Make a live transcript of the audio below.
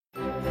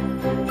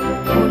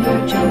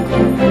Audio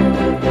Jungle.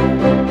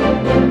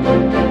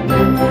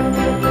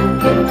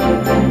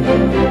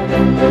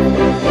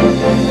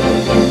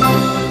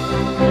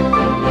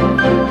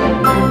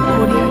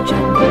 Audio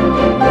Jungle.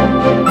 Audio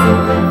Jungle.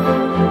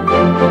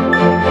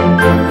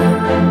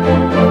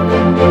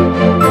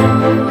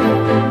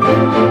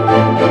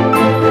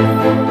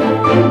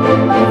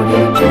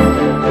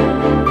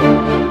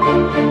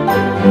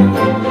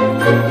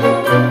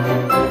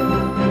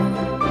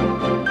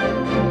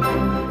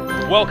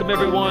 Welcome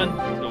everyone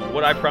to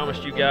what I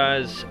promised you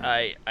guys.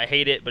 I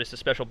hate it, but it's a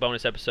special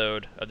bonus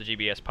episode of the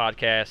GBS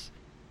podcast.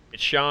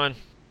 It's Sean,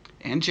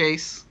 And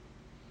Jace.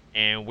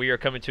 and we are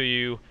coming to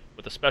you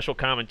with a special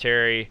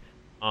commentary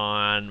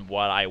on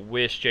what I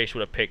wish Jace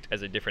would have picked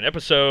as a different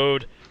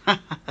episode.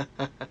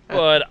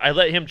 But I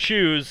let him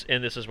choose,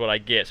 and this is what I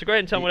get. So go ahead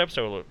and tell me what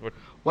episode.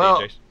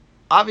 Well, Jace.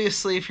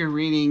 Obviously, if you're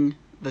reading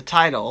the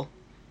title,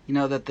 you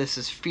know that this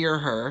is Fear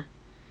Her,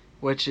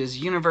 which is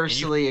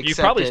universally You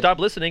accepted. probably stopped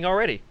listening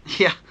already.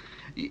 Yeah,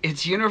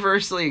 it's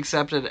universally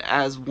accepted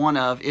as one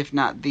of, if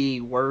not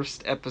the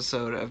worst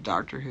episode of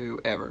Doctor Who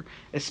ever,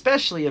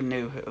 especially of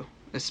New Who,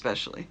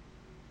 especially.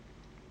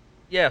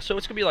 Yeah, so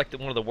it's gonna be like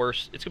one of the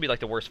worst. It's gonna be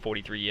like the worst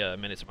 43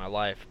 minutes of my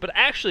life. But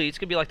actually, it's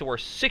gonna be like the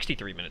worst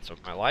 63 minutes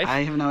of my life. I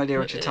have no idea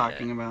what you're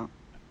talking about.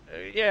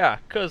 Yeah,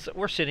 because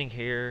we're sitting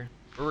here,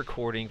 we're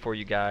recording for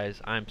you guys.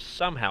 I'm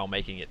somehow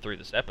making it through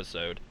this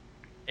episode.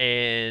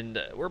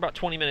 And we're about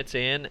 20 minutes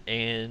in,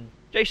 and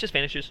Jace just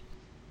vanishes.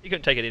 He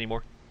couldn't take it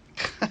anymore.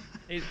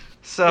 He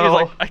So,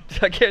 was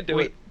like, I can't do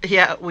it.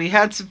 we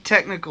had some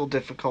technical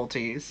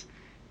difficulties.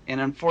 And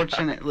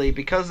unfortunately,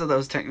 because of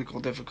those technical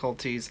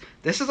difficulties,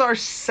 this is our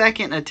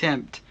second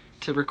attempt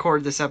to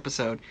record this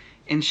episode.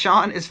 And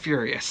Sean is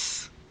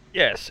furious.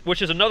 Yes,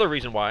 which is another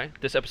reason why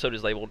this episode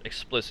is labeled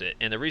explicit.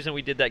 And the reason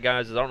we did that,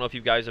 guys, is I don't know if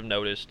you guys have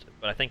noticed,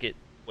 but I think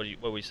what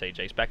would we say,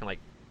 Jace? Back in like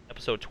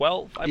episode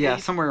 12, I Yeah,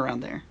 believe? somewhere around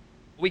there.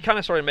 We kind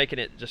of started making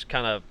it just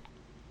kind of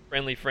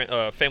family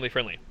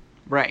friendly.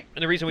 Right.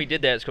 And the reason we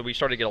did that is because we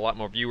started to get a lot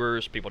more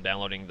viewers, people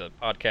downloading the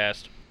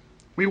podcast.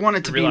 We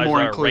wanted to We be realized more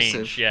our inclusive.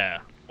 range, yeah,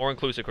 more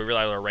inclusive. We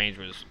realized our range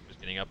was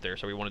getting up there,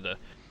 so we wanted to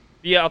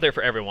be out there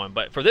for everyone.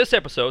 But for this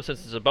episode,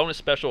 since it's a bonus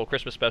special,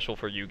 Christmas special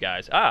for you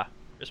guys,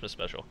 Christmas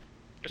special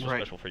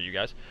Right. for you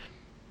guys,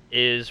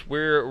 is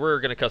we're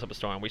gonna cuss up a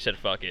storm. We said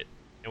fuck it,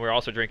 and we're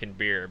also drinking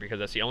beer because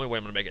that's the only way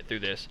I'm gonna make it through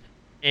this.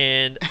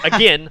 And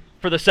again,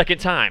 for the second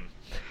time.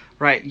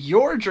 Right.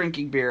 You're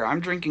drinking beer.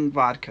 I'm drinking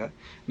vodka.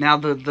 Now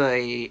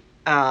the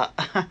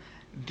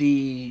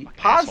the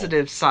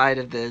positive side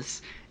of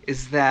this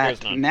is that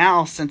There's none.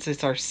 now, since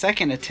it's our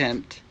second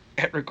attempt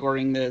at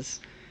recording this,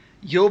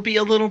 you'll be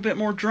a little bit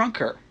more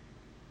drunker.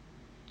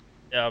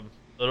 A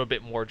little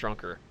bit more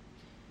drunker.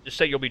 Just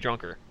say you'll be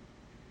drunker.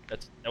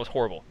 That was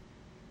horrible.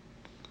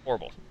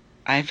 Horrible.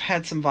 I've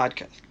had some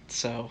vodka,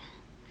 so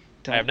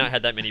I have not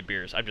had that many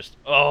beers.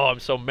 I'm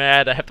so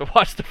mad. I have to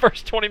watch the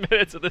first 20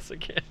 minutes of this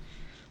again.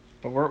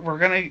 But we're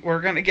gonna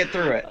get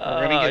through it.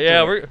 We're gonna get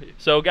yeah, through it.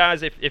 so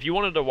guys, if you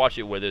wanted to watch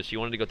it with us, you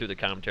wanted to go through the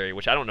commentary,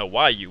 which I don't know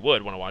why you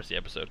would want to watch the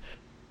episode.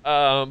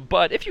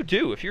 But if you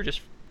do, if you're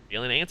just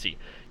feeling antsy,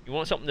 you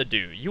want something to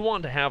do, you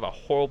want to have a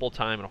horrible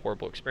time and a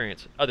horrible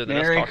experience, other than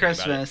us Merry talking about it.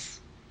 Christmas.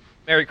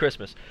 Merry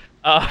Christmas.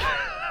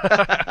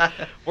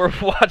 We're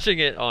watching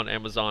it on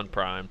Amazon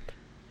Prime,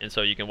 and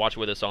so you can watch it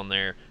with us on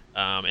there.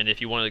 And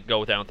if you want to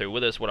go down through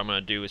with us, what I'm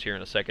going to do is here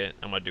in a second,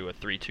 I'm going to do a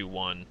 3, 2,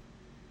 1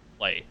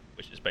 play,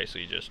 which is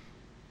basically just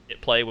hit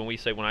play when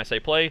I say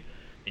play,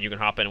 and you can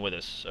hop in with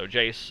us. So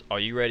Jace, are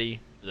you ready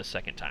for the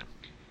second time?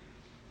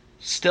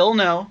 Still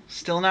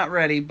not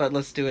ready, but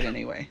let's do it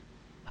anyway.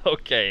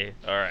 Okay,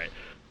 all right.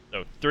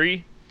 So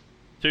 3,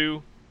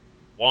 2,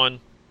 1,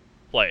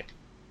 play.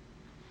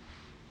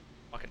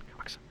 Fucking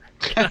cocksucker.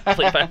 I can't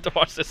believe I have to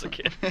watch this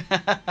again.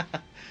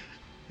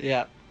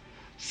 Yeah.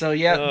 So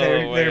yeah, Oh,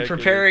 they're my they're goodness.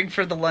 preparing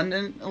for the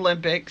London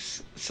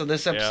Olympics. So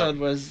this episode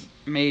was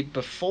made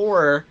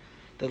before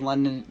the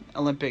London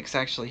Olympics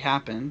actually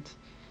happened.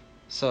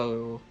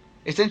 So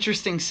it's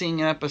interesting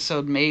seeing an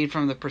episode made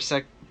from the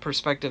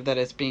perspective that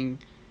it's being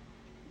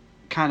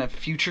kind of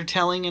future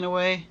telling in a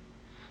way,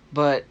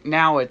 but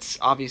now it's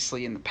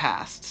obviously in the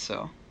past.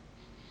 So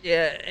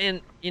Yeah,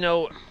 and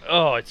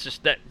it's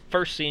just that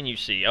first scene you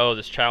see. Oh,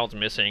 this child's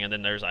missing, and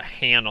then there's a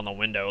hand on the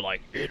window,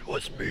 like it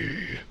was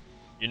me,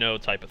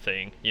 type of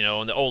thing.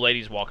 And the old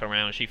lady's walking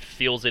around, and she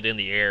feels it in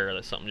the air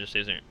that something just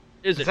isn't.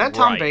 is that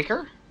Tom right.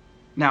 Baker?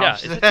 No, Yeah,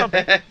 is it Tom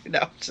Baker?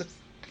 no, just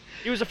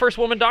He was the first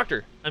woman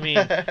doctor. I mean,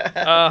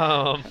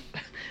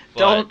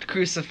 don't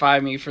crucify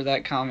me for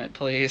that comment,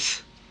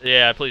 please.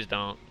 Yeah, please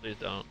don't,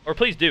 or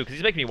please do, because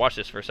he's making me watch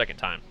this for a second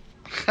time.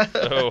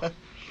 So,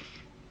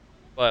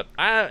 but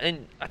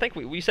I think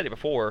we said it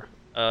before.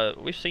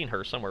 We've seen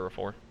her somewhere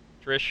before.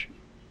 Trish.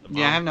 the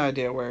Yeah, I mom. have no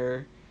idea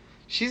where.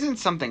 She's in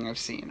something I've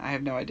seen. I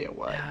have no idea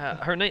what.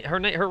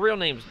 Her real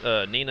name's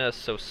Nina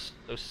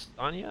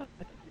Sosanya.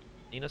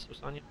 Nina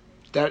Sosanya.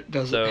 That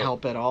doesn't So-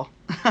 help at all.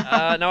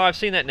 No, I've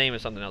seen that name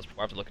as something else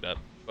before. I have to look it up.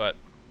 But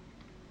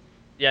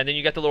yeah, and then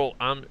you got the little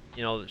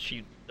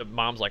the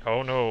mom's like,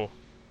 oh no,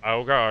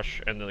 oh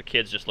gosh, and then the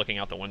kid's just looking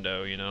out the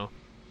window, you know.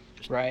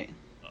 Right.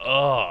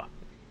 Ugh.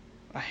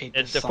 I hate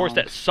And this of course song.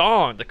 that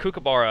song, the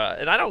Kookaburra,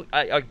 and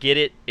I get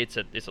it. It's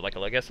like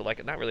I guess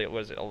like not really.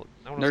 Was it? I don't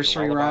know.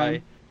 Nursery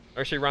rhyme.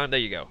 Nursery rhyme. There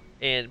you go.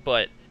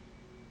 But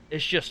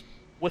it's just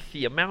with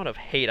the amount of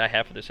hate I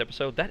have for this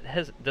episode, that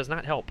does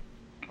not help.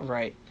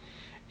 Right.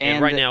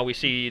 And right now we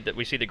see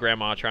the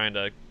grandma trying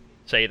to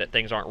say that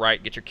things aren't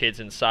right. Get your kids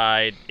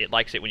inside. It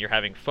likes it when you're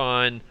having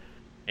fun,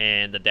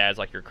 and the dad's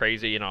like you're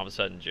crazy, and all of a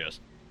sudden just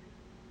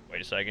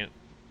wait a second,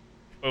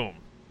 boom,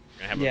 we're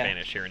gonna have Yeah. a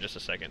vanish here in just a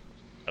second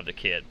of the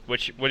kid.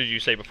 Which what did you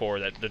say before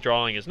that the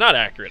drawing is not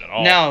accurate at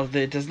all? No,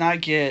 it does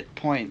not get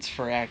points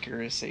for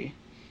accuracy.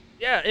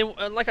 Yeah,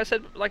 and like I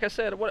said,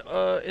 what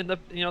in the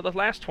the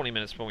last 20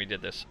 minutes when we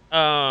did this,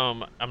 I'm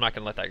not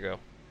gonna let that go.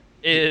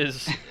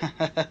 Is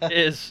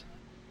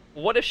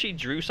what if she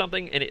drew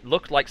something and it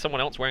looked like someone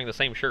else wearing the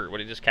same shirt?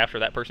 Would it just capture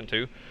that person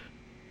too?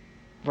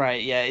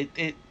 Right, yeah,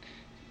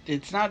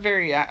 it's not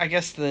very, I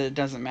guess it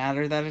doesn't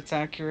matter that it's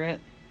accurate,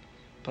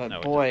 but No,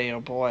 it boy,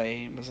 oh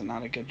boy, was it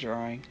not a good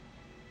drawing.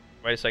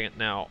 Wait a second.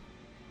 Now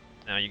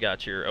you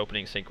got your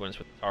opening sequence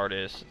with the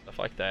TARDIS and stuff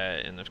like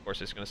that, and of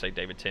course it's gonna say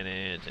David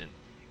Tennant, and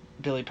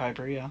Billy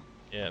Piper, yeah.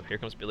 yeah, here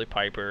comes Billy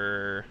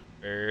Piper.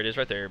 There it is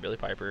right there, Billy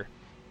Piper.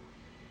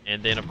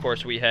 And then of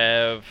course we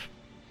have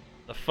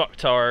the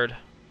fucktard,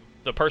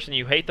 the person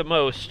you hate the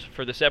most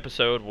for this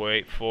episode.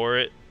 Wait for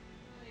it.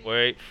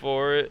 Wait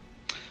for it.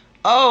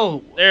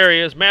 Oh! There he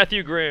is,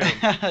 Matthew Graham.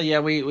 Yeah,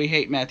 we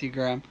hate Matthew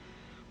Graham.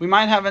 We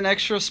might have an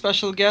extra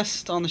special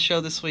guest on the show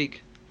this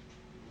week.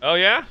 Oh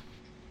yeah?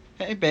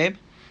 Hey, babe.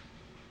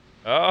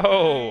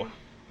 Oh,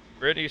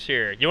 Brittany's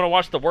here. You want to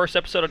watch the worst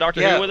episode of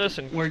Doctor Yeah, Who with us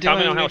and we're doing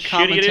comment on how a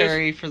shitty it is?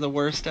 commentary for the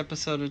worst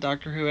episode of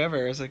Doctor Who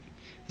ever as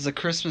a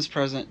Christmas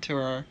present to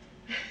our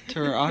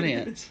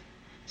audience.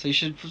 So you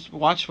should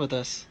watch with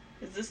us.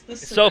 Is this the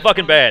It's so cement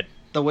fucking one? bad.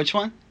 The which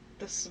one?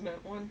 The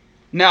cement one?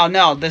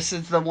 No, this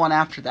is the one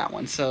after that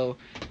one. So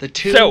the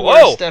two So,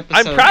 worst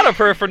episodes. I'm proud of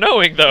her for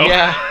knowing though.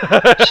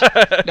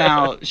 Yeah.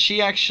 Now,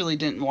 she actually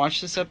didn't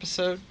watch this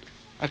episode.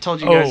 I've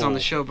told you guys on Oh. the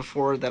show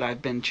before that I've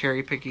been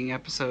cherry picking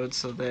episodes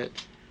so that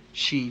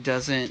she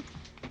doesn't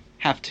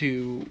have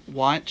to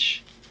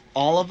watch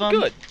all of them.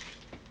 Good.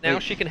 Now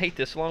Wait. she can hate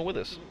this along with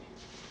us.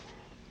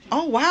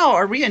 Oh wow,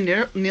 are we a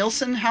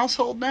Nielsen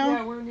household now?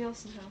 Yeah, we're in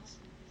Nielsen house.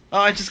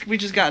 Oh, we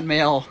just got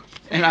mail,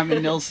 and I'm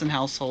in Nielsen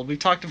household. We've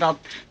talked about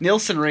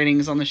Nielsen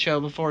ratings on the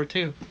show before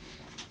too.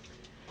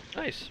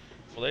 Nice.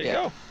 Well, there you Yeah.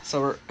 go.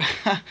 So we're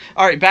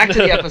all right. Back to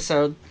the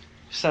episode.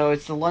 So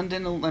it's the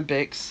London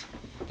Olympics.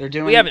 They're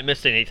doing. We haven't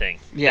missed anything.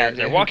 Yeah,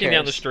 They're who walking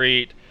down the cares?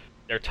 street.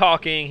 They're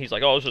talking. He's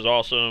like, "Oh, this is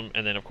awesome."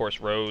 And then, of course,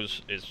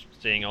 Rose is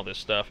seeing all this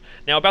stuff.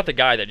 Now, about the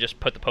guy that just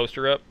put the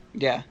poster up,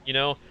 Yeah. you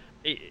know,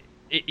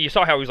 you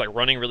saw how he was like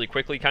running really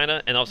quickly, kind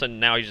of, and all of a sudden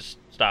now he just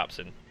stops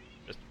and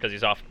just because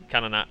he's off,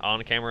 kind of not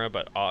on camera,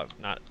 but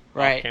not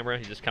Right. off camera.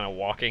 He's just kind of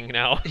walking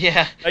now.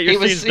 Yeah. Hey, your he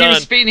was scene's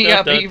done. speeding Dun,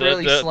 up. dun, He dun,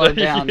 really dun, slowed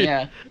dun. down.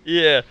 Yeah.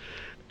 Yeah,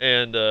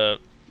 and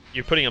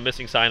you're putting a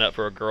missing sign up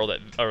for a girl that,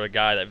 or a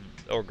guy that,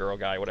 or girl,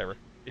 guy, whatever.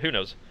 Who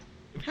knows?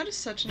 How does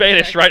such an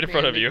Vanished attractive right in man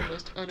front of make you. the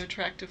most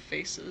unattractive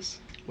faces?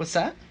 What's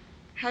that?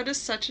 How does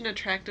such an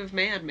attractive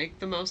man make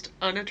the most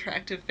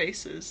unattractive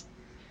faces?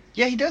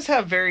 Yeah, he does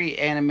have very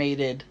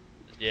animated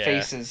Yeah,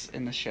 faces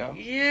in the show.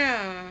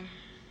 Yeah.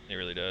 he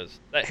really does.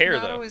 That It's hair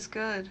not though. always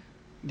good.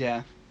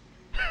 Yeah.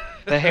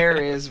 The hair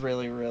is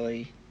really,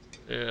 really.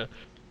 Yeah.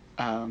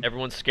 Everyone's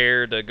Everyone's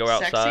scared to go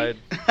Sexy?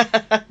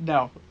 outside.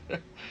 No.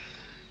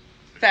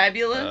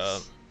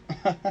 Fabulous.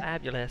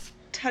 Fabulous.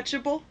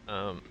 Touchable.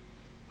 I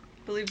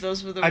believe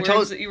those were the I words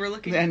told- that you were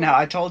looking And for. now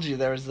I told you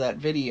there was that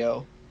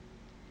video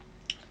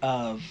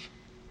of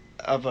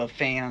a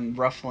fan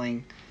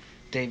ruffling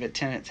David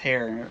Tennant's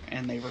hair,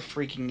 and they were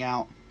freaking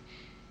out.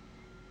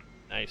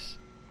 Nice.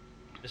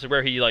 This is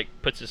where he like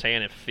puts his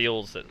hand and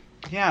feels that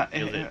Yeah.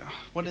 Feels it.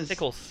 What is?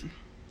 tickles.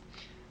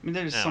 I mean,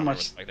 there's I so don't know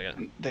much. what like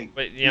that. They,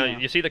 But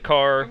you see the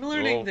car. I'm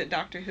learning little- that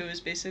Doctor Who is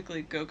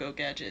basically Go-Go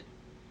Gadget.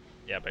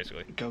 Yeah,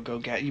 basically. Go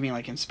Gadget. You mean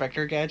like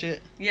Inspector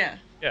Gadget? Yeah.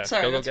 Yeah.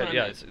 Sorry, Go that's Gadget. what I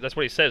Yeah, meant. that's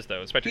what he says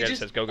though. Inspector He Gadget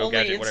just says Go only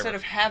Gadget, instead whatever.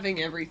 of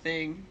having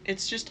everything,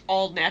 it's just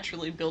all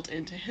naturally built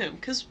into him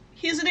because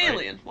he's an Right.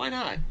 alien. Why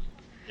not?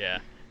 Yeah.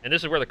 And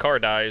this is where the car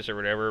dies or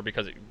whatever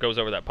because it goes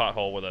over that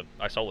pothole where the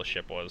Isola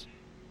ship was.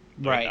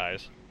 So it Right.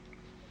 dies.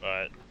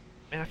 But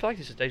man, I feel like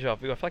this is deja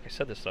vu. I feel like I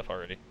said this stuff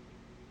already.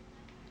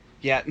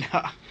 Yeah.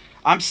 No,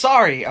 I'm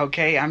sorry.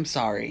 Okay, I'm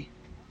sorry.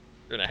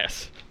 You're an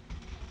ass.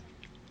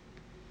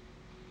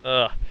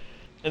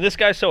 And this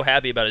guy's so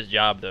happy about his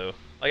job though.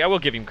 Like I will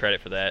give him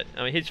credit for that.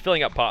 I mean, he's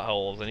filling up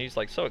potholes and he's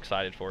like so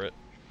excited for it.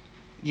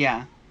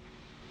 Yeah.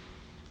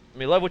 I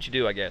mean, love what you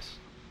do, I guess.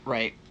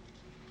 Right.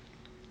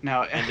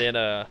 No. And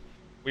then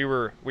we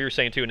were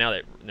saying too.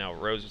 Now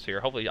Rose is here.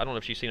 Hopefully, I don't know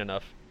if she's seen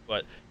enough,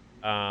 but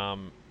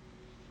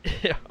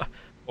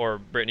or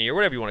Brittany or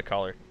whatever you want to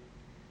call her.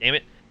 Damn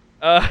it.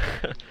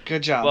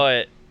 Good job.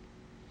 But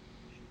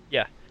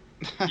yeah,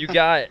 you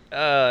got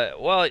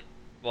well,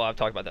 I've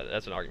talked about that.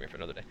 That's an argument for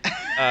another day.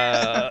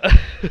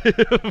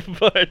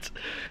 But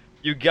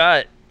you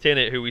got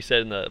Tennant, who we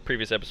said in the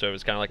previous episode,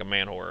 was kind of like a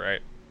man whore,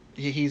 right?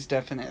 He's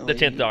definitely The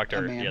 10th a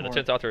Doctor. man Yeah, the whore.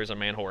 10th Doctor is a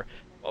man whore.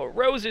 Well,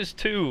 Rose is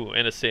too,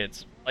 in a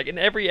sense. Like, in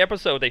every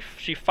episode,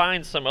 she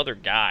finds some other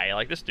guy.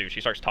 Like, this dude, she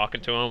starts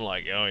talking to him,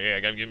 like, oh, yeah,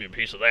 gotta give me a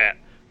piece of that.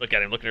 Look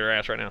at him, looking at her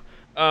ass right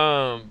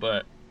now.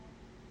 But...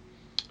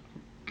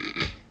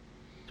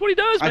 That's what he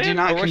does, man. I do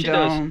not Or what she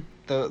does.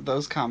 condone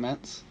those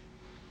comments.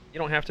 You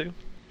don't have to. You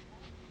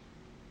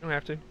don't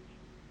have to.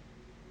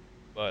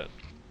 But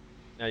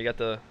now you got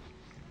the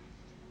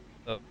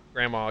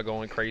grandma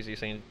going crazy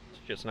saying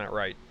shit's not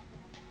right.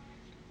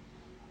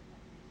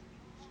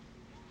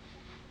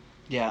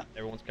 Yeah.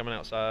 Everyone's coming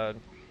outside.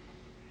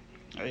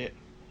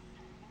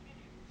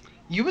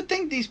 You would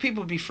think these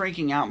people would be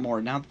freaking out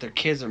more now that their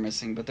kids are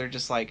missing, but they're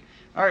just like,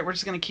 all right, we're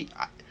just going to keep...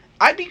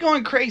 I'd be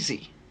going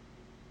crazy.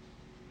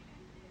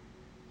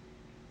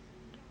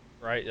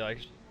 Right? Like,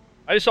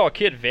 I just saw a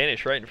kid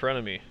vanish right in front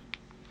of me.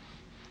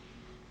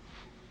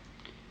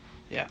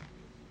 Yeah.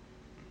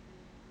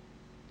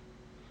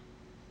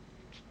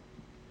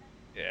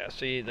 Yeah,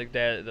 see, the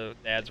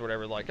dads,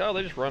 whatever, like, oh,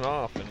 they just run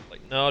off. And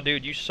like, no,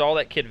 dude, you saw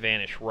that kid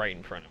vanish right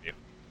in front of you.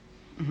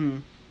 Mm-hmm.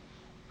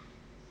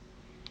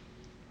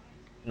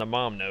 And the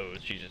mom knows.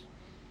 She's just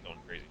going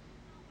crazy.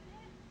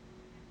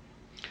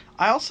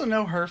 I also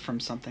know her from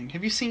something.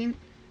 Have you seen...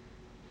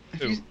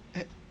 Who?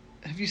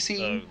 Have you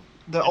seen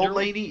The the old ginger?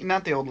 lady?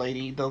 Not the old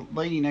lady. The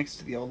lady next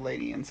to the old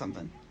lady in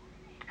something.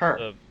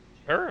 Her.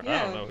 Her? I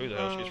Yeah, don't know who the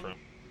hell she's from.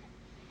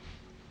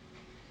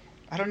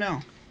 I don't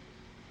know.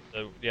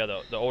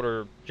 The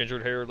older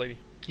ginger-haired lady?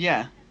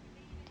 Yeah.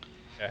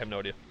 I have no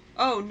idea.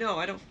 Oh, no,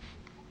 I don't...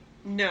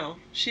 No,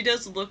 she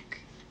does look...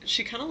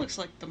 She kind of looks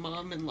like the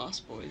mom in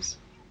Lost Boys.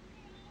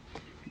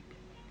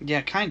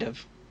 Yeah, kind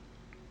of.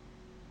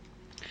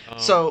 Um,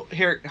 So,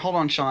 here, hold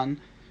on, Sean.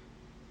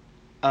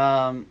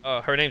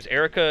 her name's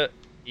Erica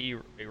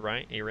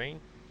Irain?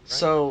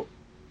 So,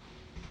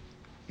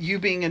 you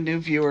being a new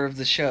viewer of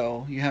the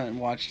show, you haven't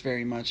watched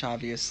very much,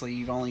 obviously.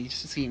 You've only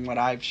seen what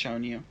I've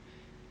shown you.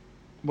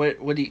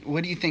 What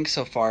do you think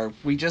so far?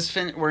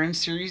 We're in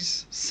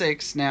series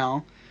 6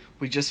 now.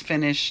 We just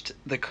finished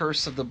The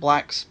Curse of the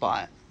Black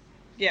Spot.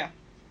 Yeah.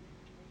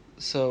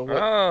 So,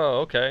 Oh,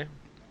 okay.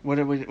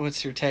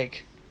 what's your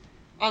take?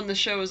 On the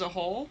show as a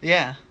whole?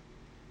 Yeah.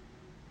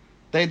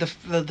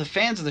 The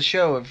fans of the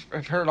show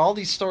have heard all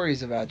these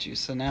stories about you,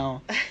 so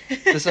now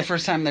this is the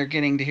first time they're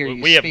getting to hear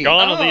you We have speak.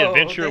 gone on the Oh,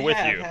 adventure they with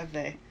have, you. have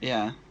they?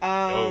 Yeah.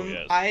 Oh,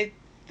 yes. I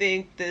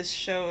think this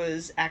show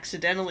is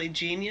accidentally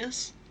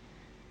genius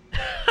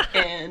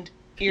and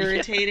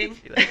irritating.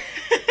 Yeah,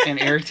 And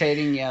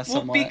irritating, yeah, Well,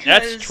 somewhat. because-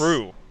 That's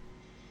true.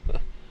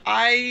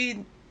 I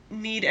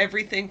need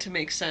everything to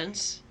make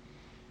sense,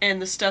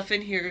 and the stuff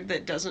in here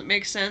that doesn't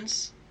make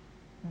sense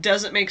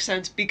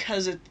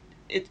because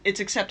it's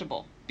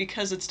acceptable,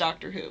 because it's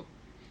Doctor Who.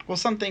 Well,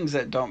 some things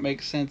that don't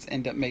make sense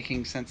end up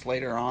making sense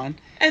later on.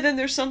 And then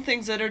there's some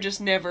things that are just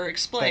never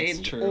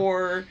explained, true.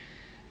 or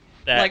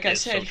That like I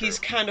is so said, true. he's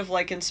kind of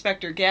like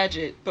Inspector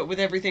Gadget, but with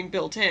everything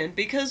built in,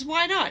 because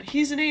why not?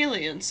 He's an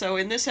alien, so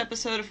in this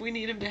episode, if we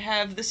need him to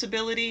have this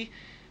ability,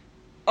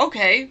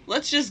 okay,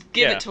 let's just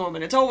give Yeah. it to him,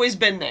 and it's always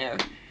been there.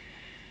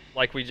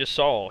 Like we just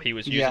saw, he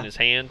was using Yeah. his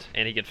hand,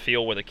 and he could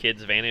feel where the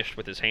kids vanished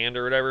with his hand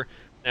or whatever.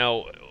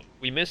 Now,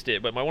 we missed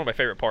it, but one of my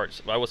favorite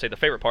parts, I will say the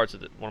favorite parts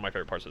of one of my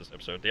favorite parts of this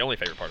episode, the only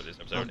favorite part of this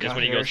episode, Oh, is God,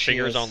 when he here goes she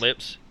fingers is. on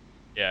lips.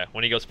 Yeah,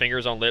 when he goes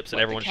fingers on lips and What,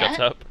 the everyone shuts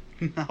cat? up.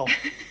 No.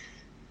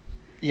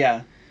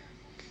 Yeah.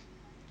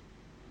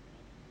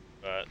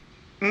 But,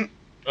 Mm.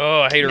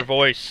 oh, I hate her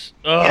voice.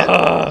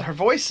 Ugh. Her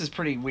voice is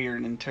pretty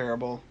weird and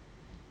terrible.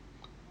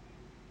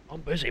 I'm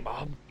busy,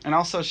 Mom. And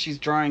also, she's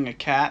drawing a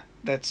cat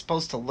that's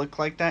supposed to look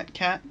like that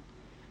cat.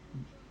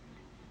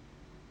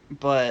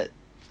 But...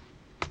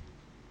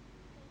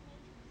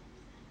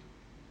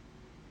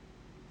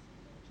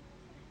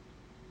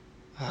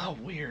 Oh,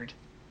 weird.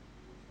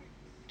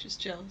 Just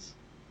jealous.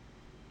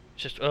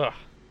 It's just, ugh.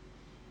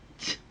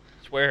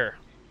 Swear.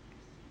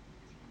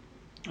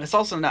 It's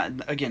also not,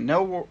 again,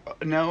 no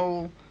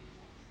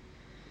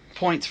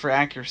points for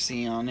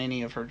accuracy on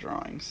any of her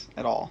drawings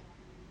at all.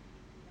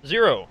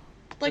 0.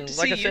 I'd like to And see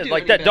like I you said, do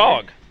like any that better.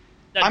 dog.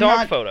 That I'm dog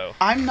not- photo.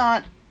 I'm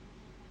not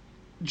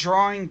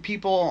drawing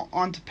people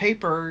onto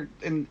paper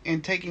and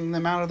taking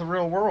them out of the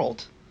real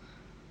world.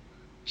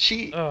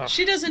 She... Ugh.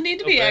 She doesn't need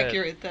to So be bad.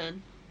 accurate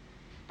then.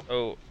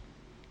 Oh.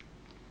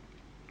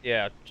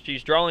 Yeah,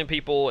 she's drawing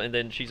people, and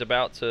then she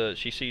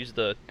sees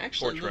the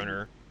Actually, torch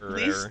runner or At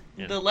least whatever.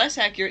 and the less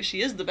accurate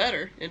she is, the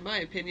better, in my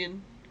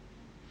opinion.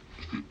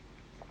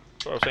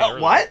 that's what I was saying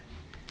earlier. what?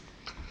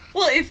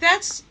 Well, if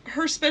that's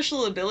her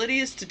special ability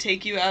is to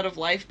take you out of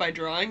life by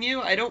drawing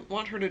you, I don't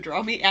want her to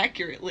draw me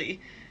accurately.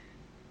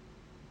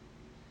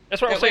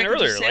 That's what I was That way saying can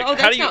earlier. just say, Like, oh,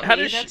 that's how do you? not How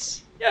me, does she?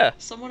 that's Yeah.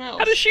 someone else.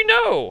 How does she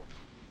know?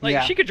 Like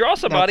Yeah, she could draw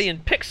somebody that's-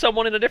 and pick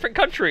someone in a different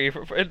country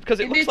because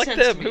it It looks made like sense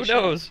to them. me, Who Sean.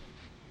 knows?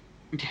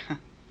 Yeah.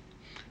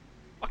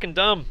 Fucking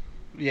dumb.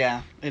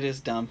 Yeah, it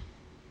is dumb.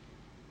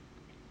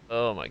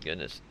 Oh my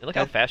goodness! And look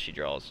how That- fast she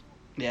draws.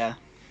 Yeah.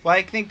 Well,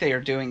 I think they are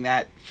doing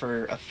that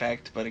for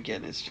effect, but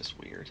again, it's just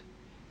weird.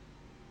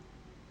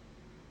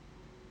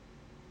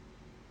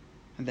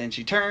 And then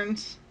she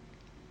turns.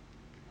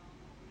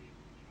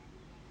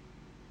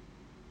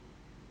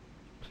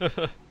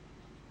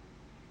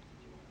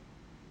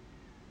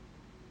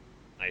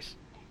 Nice.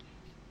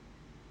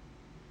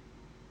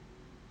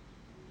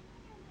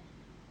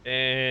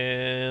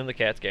 And the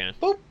cat's gone.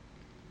 Boop.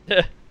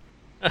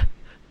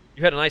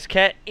 You had a nice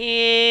cat,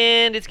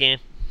 and it's gone.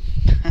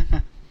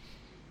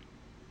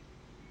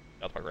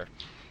 South Park ref.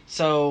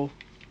 So,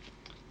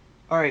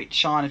 alright,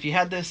 Sean, if you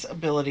had this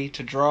ability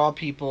to draw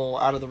people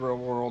out of the real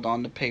world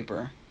onto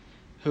paper,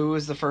 who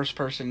is the first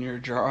person you're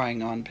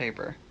drawing on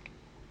paper?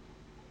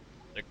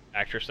 The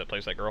actress that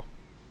plays that girl.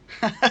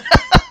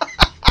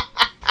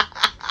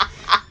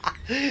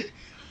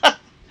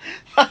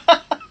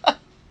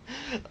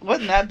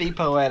 Wouldn't that be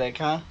poetic,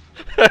 huh?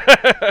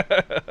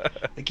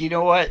 Like, you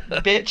know what,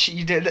 bitch,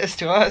 you did this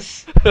to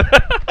us.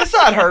 It's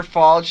not her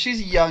fault. She's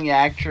a young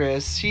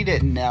actress. She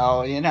didn't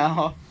know, you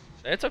know.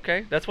 It's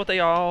okay. That's what they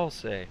all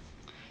say.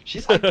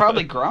 She's like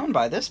probably grown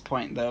by this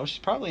point, though. She's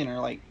probably in her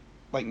like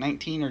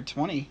 19 or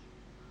 20.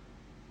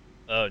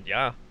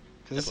 Yeah.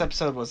 Because this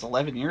episode was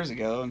 11 years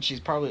ago, and she's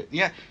probably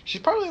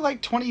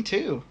like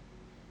 22.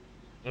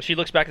 When she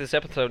looks back at this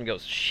episode and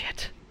goes,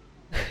 shit.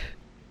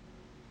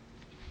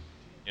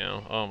 You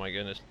know, oh my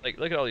goodness. Like,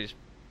 look at all these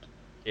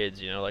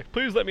kids, you know, like,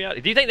 please let me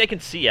out. Do you think they can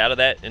see out of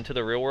that into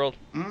the real world?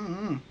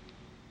 Mm-hmm.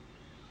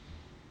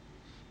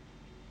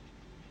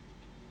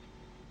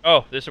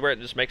 Oh, this is where it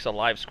just makes a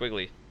live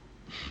squiggly.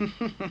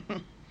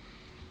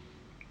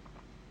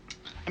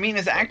 I mean,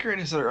 as accurate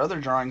as their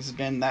other drawings have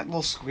been, that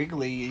little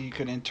squiggly you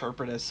could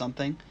interpret as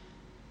something.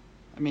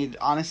 I mean,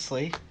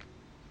 honestly.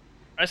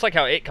 I just like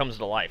how it comes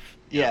to life.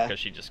 Yeah. Because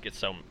she just gets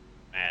so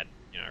mad,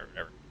 you know, or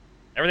whatever.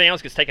 Everything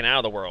else gets taken out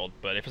of the world,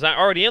 but if it's not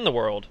already in the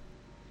world,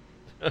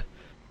 it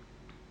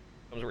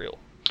becomes real.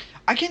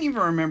 I can't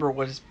even remember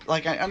what is,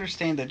 like, I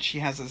understand that she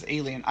has this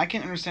alien. I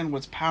can't understand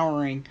what's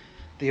powering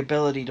the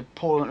ability to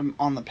pull him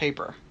on the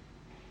paper.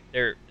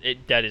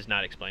 That is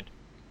not explained.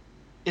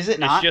 Is it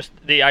not? It's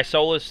just the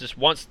Isolus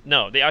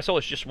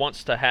just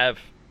wants to have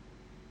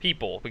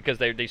people because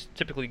they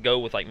typically go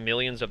with like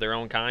millions of their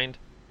own kind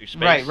through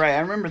space. Right. I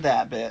remember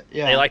that bit.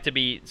 Yeah. They like to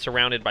be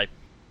surrounded by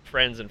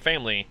friends and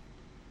family.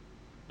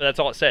 But that's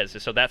all it says.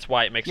 So that's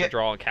why it makes it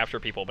draw and capture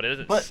people. But it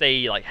doesn't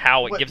say like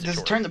how it gives it to her.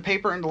 Does it turn the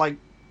paper into like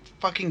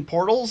fucking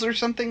portals or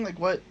something? Like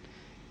what?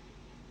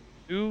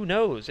 Who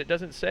knows? It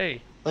doesn't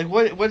say. Like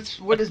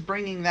what is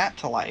bringing that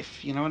to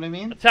life? You know what I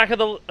mean? Attack of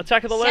the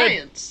Lead.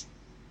 Science.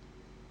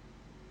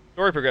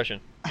 Story progression.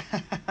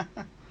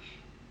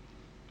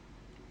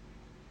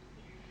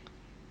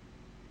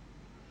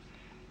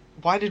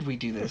 Why did we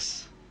do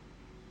this?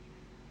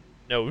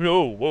 No,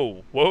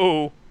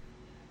 whoa.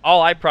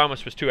 All I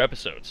promised was 2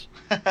 episodes.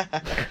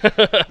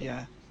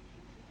 Yeah.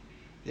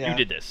 You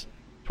did this.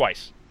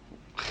 Twice.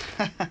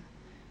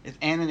 It's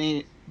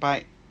animated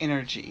by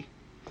energy.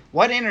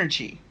 What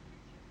energy?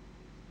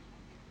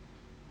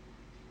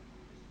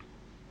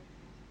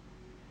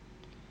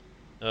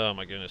 Oh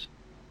my goodness.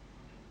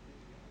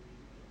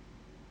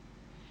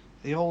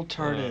 The old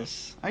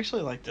TARDIS. I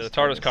actually like Yeah, this. the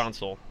TARDIS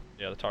console.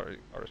 Yeah, the TARDIS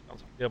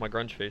console. Yeah, my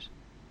grunge face.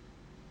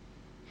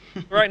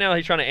 Right now,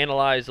 he's trying to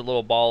analyze the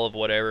little ball of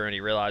whatever, and he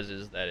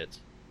realizes that it's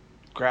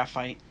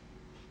Graphite.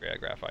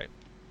 graphite.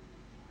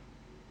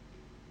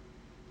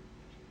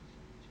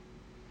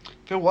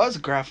 If it was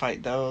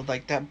graphite, though,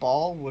 like that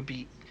ball would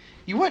be.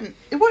 It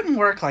wouldn't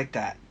work like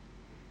that.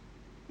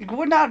 It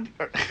would not.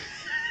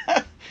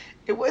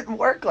 It wouldn't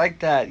work like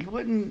that. You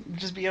wouldn't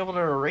just be able to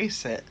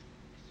erase it.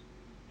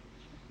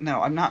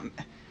 No, I'm not.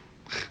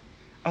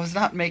 I was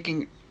not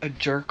making a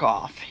jerk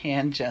off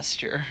hand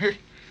gesture.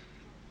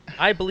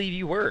 I believe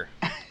you were.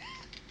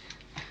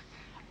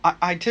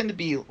 I tend to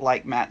be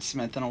like Matt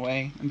Smith in a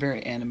way. I'm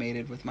very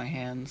animated with my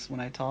hands when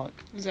I talk.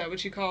 Is that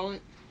what you call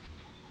it?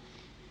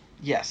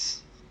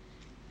 Yes.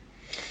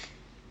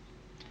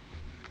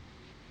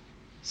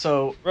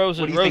 So Rose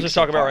what do you think is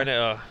so talking about far? right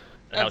now.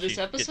 How Of this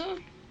she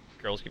episode?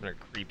 Girls giving her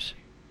creeps.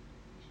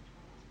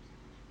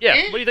 Yeah.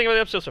 Eh? What do you think about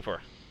the episode so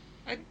far?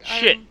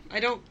 Shit. I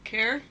don't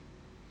care.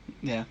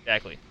 Yeah.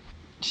 Exactly.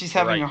 She's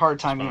having Right a hard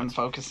time response. even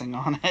focusing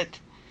on it.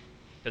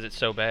 Because it's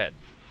so bad.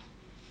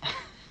 So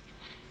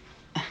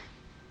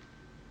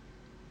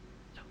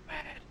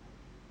bad.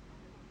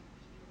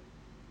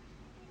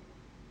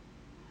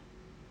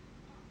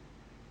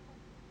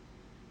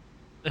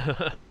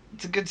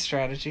 It's a good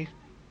strategy.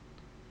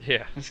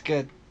 Yeah. It's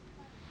good.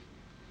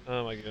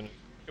 Oh my goodness.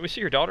 Can we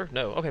see your daughter?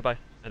 No. Okay, bye.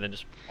 And then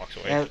just walks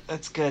away. Yeah,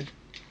 that's good.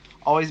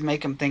 Always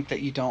make them think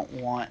that you don't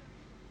want,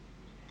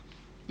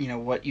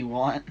 what you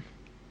want.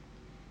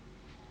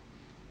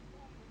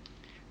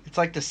 It's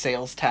like the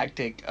sales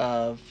tactic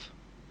of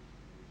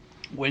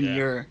when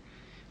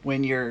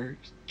you're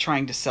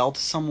trying to sell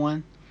to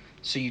someone,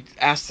 so you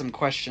ask them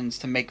questions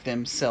to make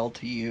them sell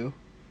to you.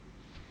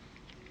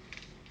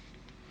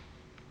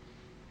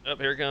 Oh,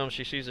 here it comes.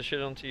 She sees the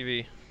shit on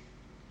TV.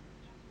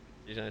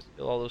 She's gonna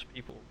steal all those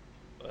people.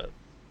 But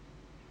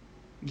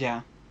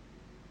Yeah.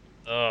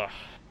 ugh.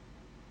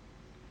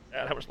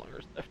 God, how much longer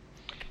is left?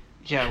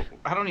 Yeah,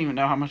 I don't even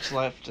know how much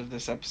left of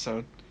this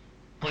episode.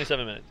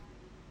 27 minutes.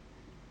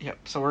 Yep.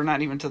 So we're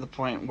not even to the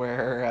point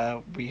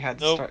where we had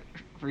to Nope. start.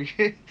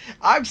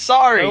 I'm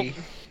sorry. Nope.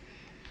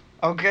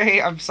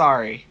 Okay, I'm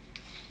sorry.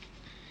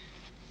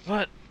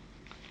 What?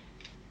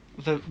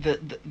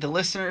 The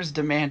listeners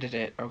demanded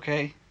it.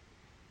 Okay.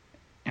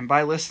 And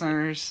by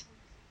listeners,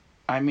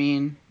 I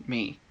mean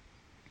me.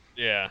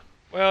 Yeah.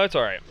 Well, it's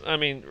all right. I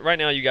mean, right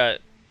now you got,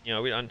 you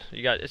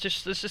got. It's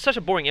just this is such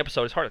a boring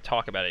episode. It's hard to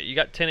talk about it. You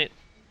got Tennant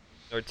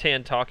or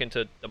Ten talking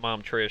to the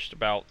mom Trish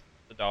about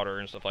the daughter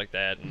and stuff like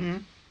that,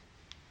 and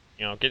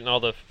Hmm. getting all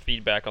the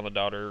feedback on the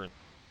daughter and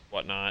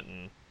whatnot.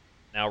 And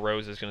now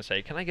Rose is gonna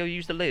say, "Can I go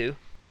use the loo?"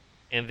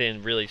 And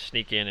then really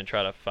sneak in and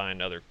try to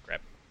find other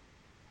crap.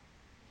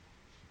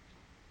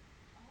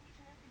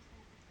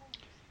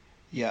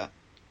 Yeah.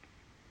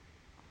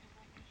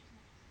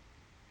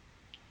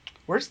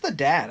 Where's the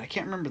dad? I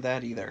can't remember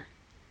that either.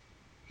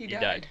 He He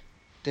died. died.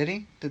 Did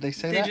he? Did they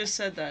say They that? just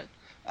said that.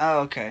 Oh,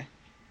 okay.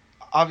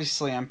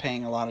 Obviously, I'm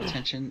paying a lot of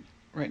attention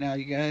right now,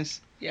 you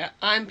guys. Yeah,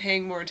 I'm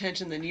paying more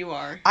attention than you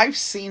are. I've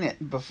seen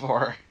it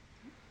before.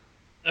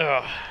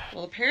 Ugh.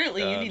 Well,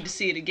 apparently you God. need to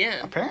see it again.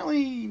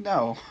 Apparently,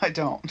 no, I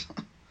don't.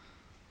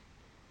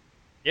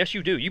 Yes,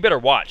 you do. You better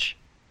watch.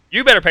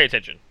 You better pay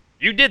attention.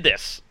 You did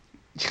this.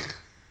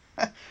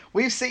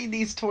 We've seen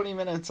these 20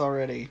 minutes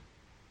already.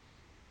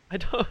 I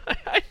don't.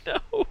 I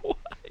know.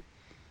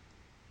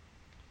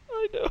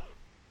 I know.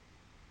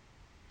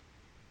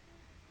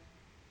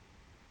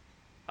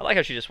 I like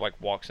how she just like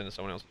walks into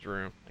someone else's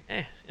room.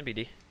 Like,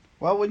 NBD.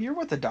 Well, when you're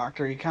with the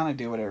doctor, you kind of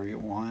do whatever you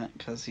want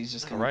because he's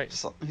just gonna Right.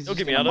 he's Don't just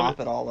get me gonna out of mop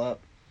it. it all up.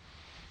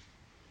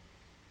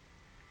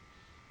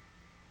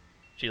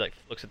 She like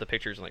looks at the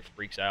pictures and like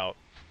freaks out.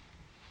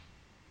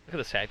 Look at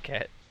the sad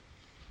cat.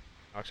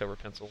 Knocks over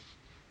pencil.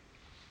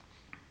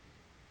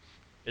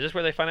 Is this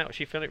where they find out?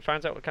 She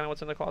finds out kind of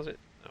what's in the closet.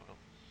 I don't know.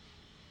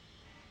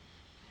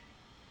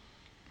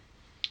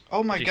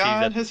 Oh my She sees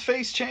god, that- his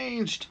face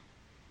changed.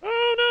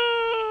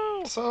 Oh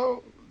no!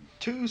 So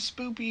too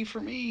spoopy for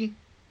me.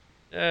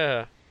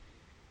 Yeah.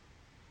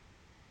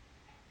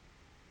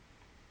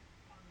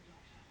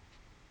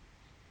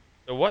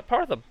 So what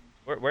part of the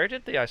where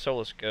did the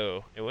Isolus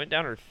go? It went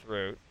down her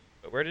throat,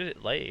 but where did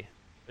it lay?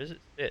 Where does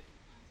it sit?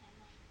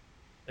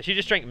 She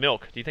just drank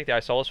milk. Do you think the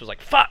Isolus was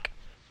like fuck?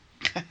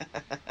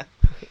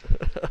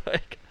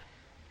 Like,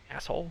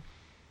 asshole.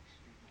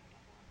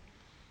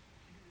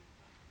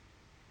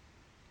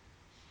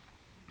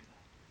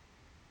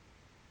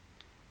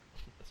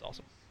 That's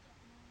awesome.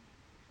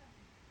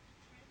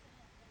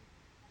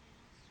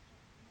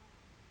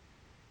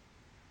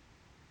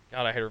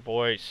 God, I hate her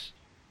voice.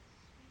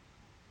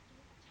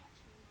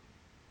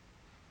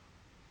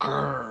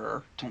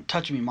 Grrr, don't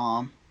touch me,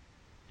 Mom.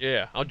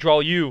 Yeah, I'll draw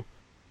you.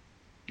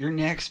 You're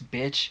next,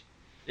 bitch.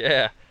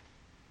 Yeah.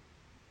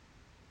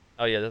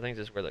 Oh yeah, the thing's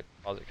just where the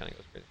closet kind of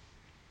goes crazy.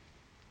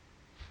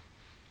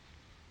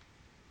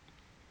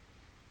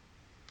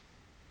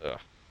 Ugh.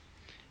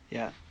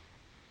 Yeah.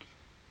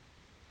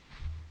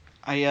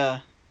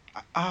 I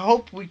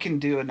hope we can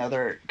do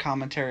another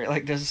commentary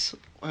like this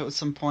at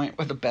some point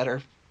with a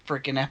better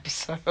freaking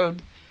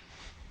episode.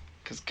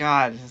 Cause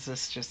God, is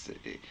this just?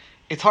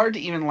 It's hard to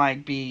even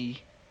like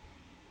be.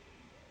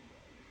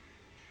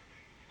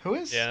 Who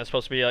is? Yeah, it's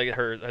supposed to be like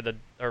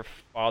her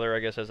father, I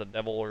guess, as a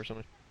devil or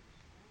something.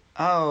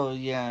 Oh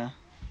yeah.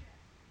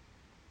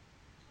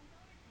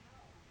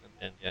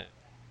 And yeah,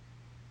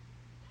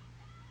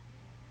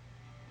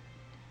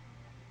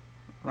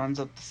 Runs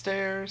up the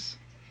stairs.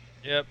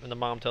 yep. And the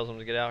mom tells him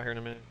to get out here in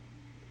a minute.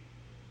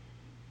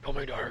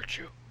 Coming to hurt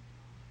you.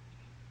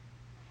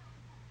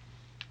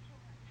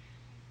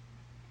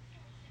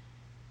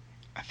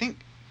 I think.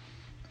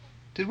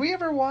 Did we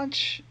ever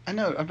watch? I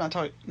know I'm not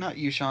talking. Not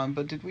you, Sean.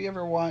 But did we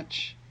ever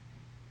watch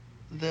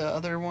the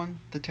other one,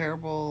 the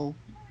terrible?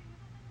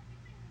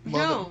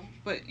 No,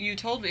 but you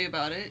told me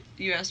about it.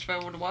 You asked if I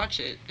wanted to watch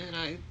it, and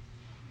I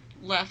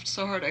laughed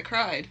so hard I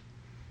cried,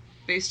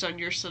 based on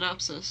your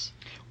synopsis.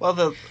 Well,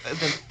 the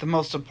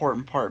most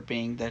important part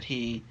being that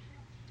he,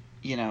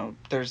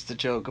 there's the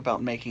joke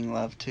about making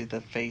love to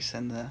the face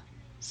in the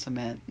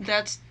cement.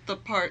 That's the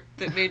part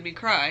that made me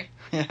cry.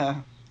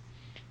 Yeah.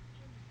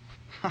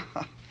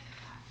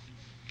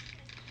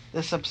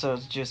 This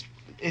episode's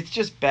it's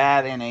just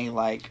bad in a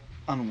like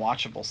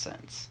unwatchable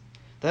sense.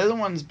 The other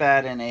one's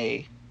bad in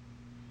a,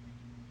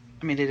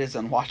 I mean, it is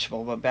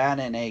unwatchable, but bad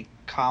in a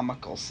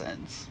comical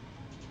sense.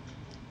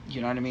 You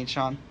know what I mean,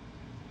 Sean?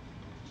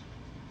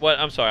 What?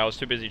 I'm sorry, I was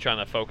too busy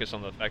trying to focus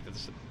on the fact that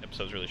this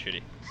episode's really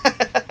shitty.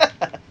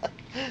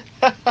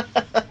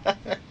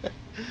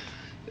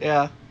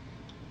 Yeah.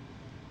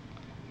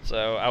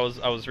 So I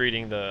was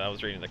reading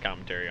the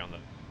commentary on the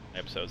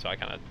episode, so I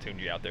kind of tuned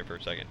you out there for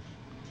a second.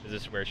 Is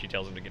this where she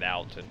tells him to get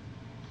out and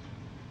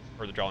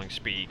or the drawings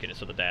speak, and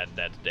so the dad's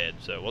dead.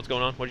 So what's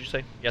going on? What did you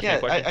say? You asked me a Yeah,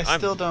 question? I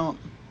still don't.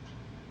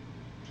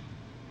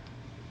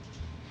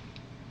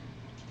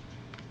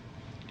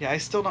 Yeah, I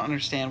still don't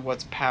understand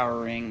what's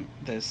powering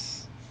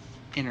this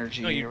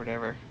energy No, or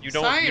whatever. You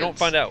don't Science.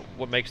 find out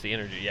what makes the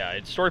energy. Yeah,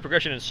 it's story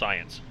progression and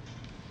science.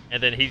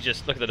 And then he's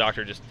just look at the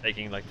doctor just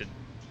taking like the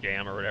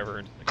jam or whatever,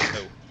 and it's like,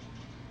 no,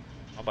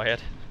 I'll buy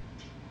it.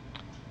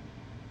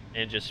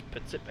 And just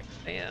puts it back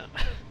down.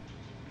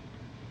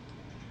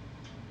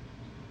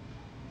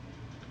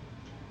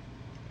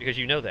 Because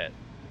you know that.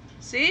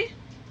 See?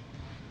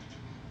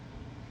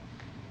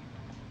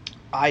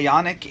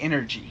 Ionic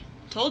energy.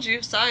 Told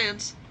you,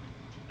 science.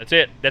 That's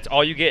it. That's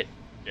all you get,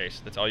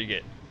 Jace. That's all you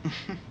get.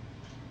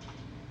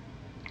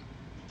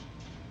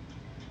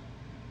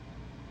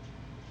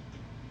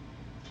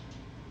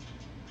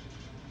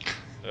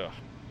 Ugh.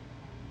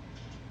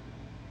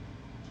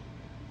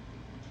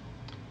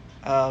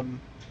 Ugh.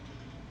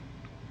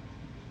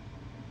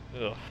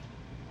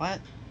 What?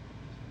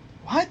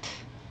 What?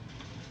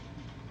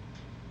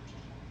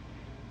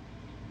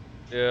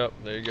 Yep,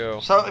 there you go.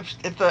 So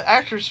if the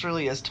actress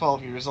really is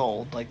 12 years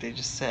old, like they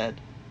just said,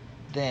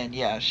 then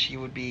yeah, she'd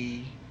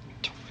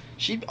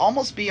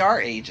almost be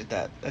our age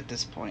at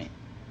this point,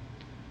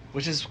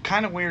 which is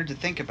kind of weird to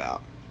think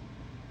about.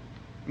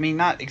 I mean,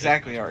 not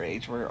exactly our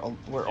age. We're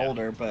Yeah.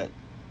 older, but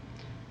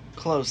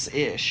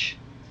close-ish.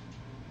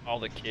 All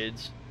the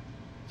kids.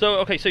 So,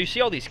 okay, so you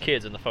see all these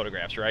kids in the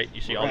photographs, right? You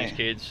see all these Right.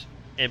 kids,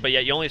 but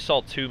yet you only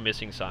saw 2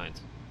 missing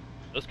signs.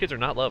 Those kids are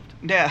not loved.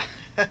 Yeah,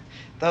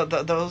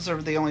 those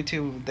are the only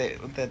two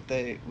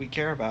that we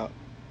care about.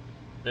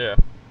 Yeah.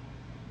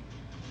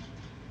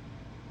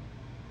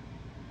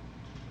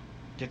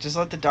 Yeah, just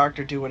let the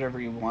doctor do whatever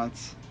he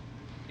wants.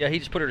 Yeah, he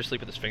just put her to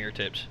sleep with his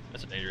fingertips.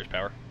 That's a dangerous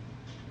power.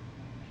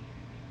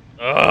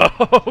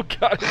 Oh,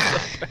 God,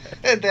 it's so bad.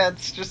 And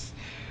that's just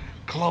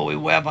Chloe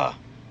Webber.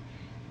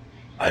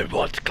 I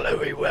want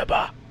Chloe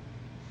Webber.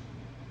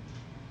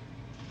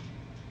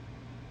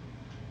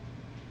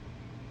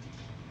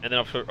 And then,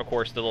 of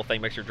course, the little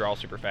thing makes her draw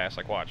super fast.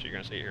 Like, watch, you're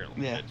going to see it here in a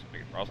little Yeah. bit.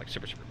 Make it draw like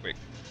super, super quick.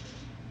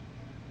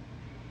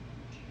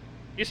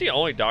 He's the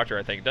only doctor,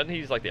 I think. Doesn't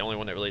he's like the only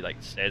one that really like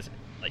says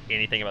like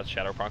anything about the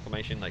Shadow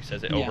Proclamation? Like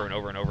says it over Yeah. and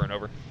over and over and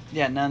over.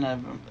 Yeah, none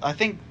of them. I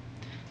think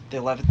the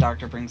 11th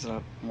Doctor brings it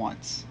up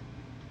once.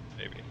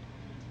 Maybe.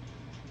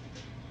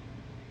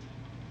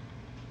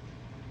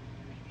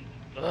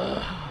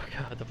 Oh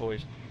God, the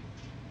voice.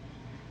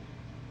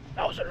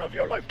 1,000 of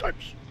your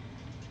lifetimes.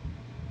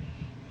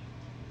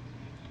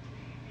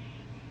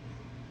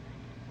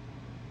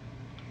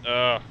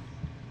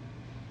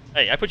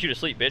 Hey, I put you to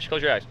sleep, bitch.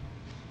 Close your eyes.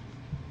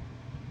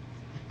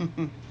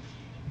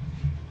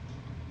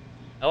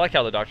 I like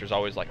how the doctor's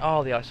always like,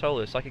 oh, the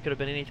Isolus, like it could have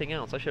been anything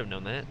else. I should have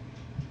known that.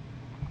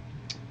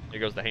 Here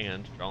goes the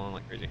hand, drawing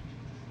like crazy.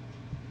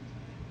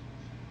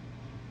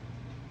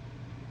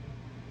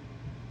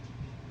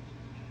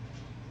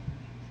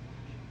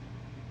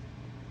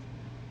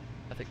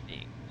 I think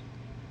me.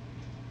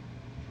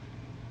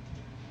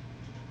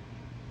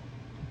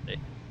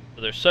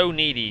 So they're so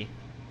needy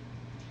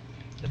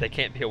that they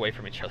can't be away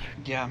from each other.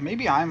 Yeah,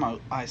 maybe I'm a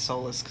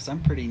Isolus because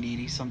I'm pretty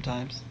needy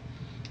sometimes.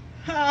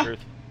 Truth.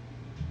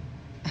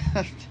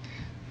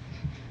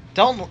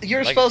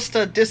 You're Like- supposed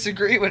to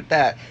disagree with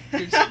that.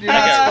 You're not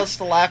got- supposed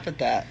to laugh at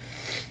that.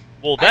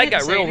 Well, I that didn't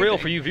got say real anything.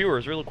 for you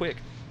viewers real quick.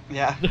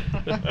 Yeah.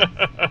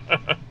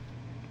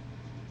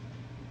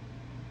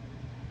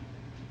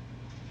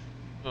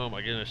 Oh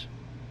my goodness.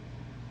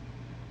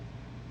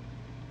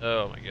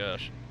 Oh my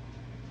gosh.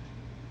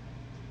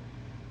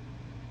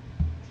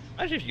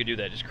 Imagine if you could do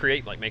that. Just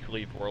create like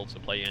make-believe worlds to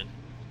play in.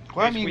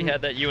 Well, I If mean, we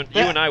had that. You that-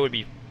 and I would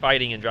be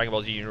fighting in Dragon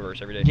Ball Z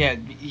universe every day. yeah,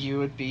 you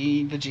would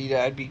be Vegeta,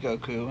 I'd be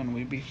Goku, and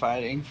we'd be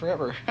fighting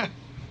forever.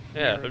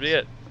 Yeah, that'd be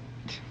it.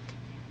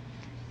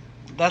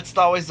 That's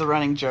always the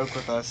running joke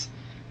with us,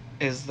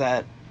 is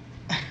that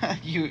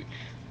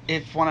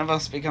if one of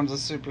us becomes a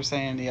Super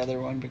Saiyan, the other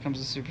one becomes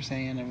a Super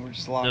Saiyan, and we're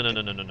just locked. No.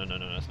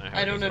 That's not how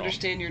I it don't goes at all.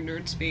 understand your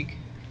nerd speak.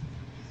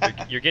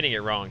 You're getting it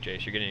wrong,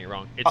 Jace. You're getting it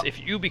wrong. It's if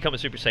you become a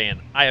Super Saiyan,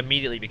 I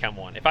immediately become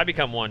one. If I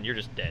become one, you're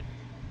just dead.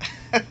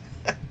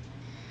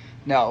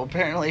 No,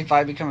 apparently if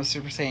I become a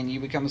Super Saiyan, you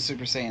become a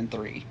Super Saiyan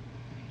 3.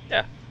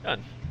 Yeah,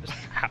 done. That's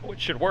how it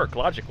should work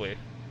logically.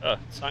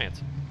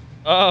 Science.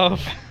 Oh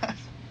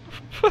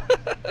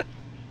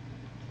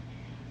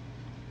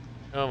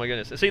my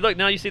goodness. See, look,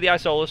 now you see the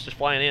Isolus just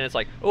flying in. It's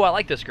like, oh, I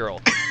like this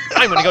girl.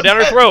 I'm gonna go down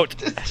her throat.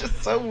 It's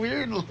just so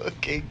weird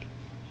looking.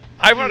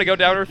 I want to go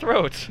down her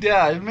throat.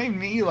 Yeah, it made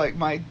me, like,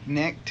 my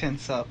neck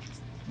tense up.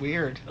 It's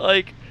weird.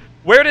 Like,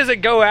 where does it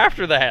go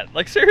after that?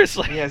 Like,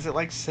 seriously. Yeah, is it,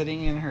 like,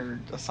 sitting in her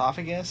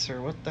esophagus,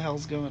 or what the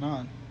hell's going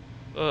on?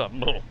 Ugh.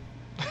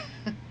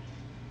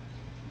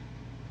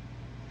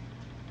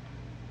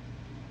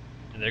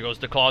 And there goes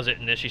the closet,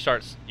 and then she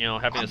starts,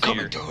 having I'm a seizure.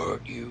 coming to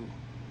hurt you.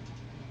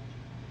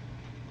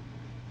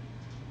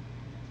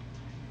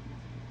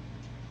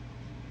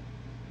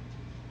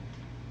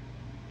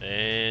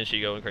 And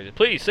she going crazy.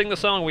 Please sing the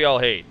song we all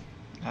hate.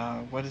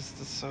 What is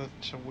this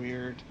such a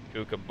weird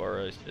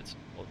Kookaburra. It's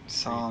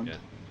song? yeah.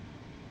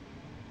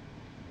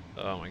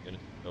 Oh my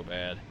goodness, so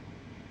bad.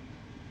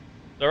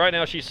 So right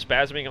now she's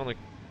spasming on the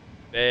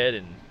bed,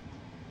 and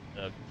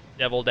the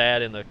devil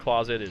dad in the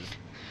closet is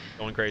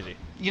going crazy.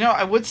 You know,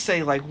 I would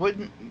say, like,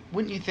 wouldn't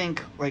you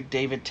think, like,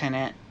 David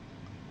Tennant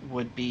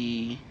would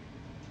be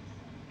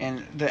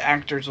and the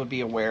actors would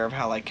be aware of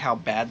how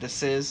bad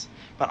this is.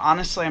 But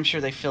honestly, I'm sure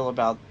they feel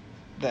about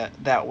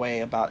that way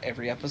about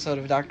every episode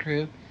of Doctor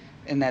Who,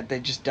 in that they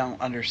just don't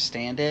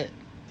understand it.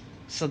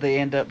 So they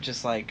end up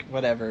just like,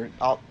 whatever.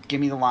 I'll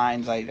give me the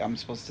lines I'm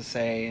supposed to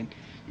say, and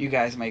you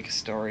guys make a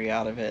story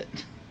out of it.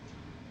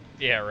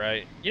 Yeah,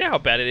 right. You know how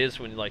bad it is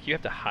when like you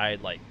have to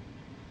hide like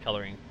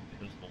coloring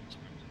pencils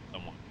from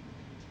someone.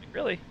 Like,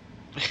 really?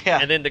 Yeah.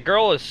 And then the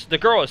girl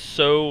is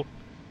so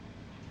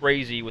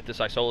crazy with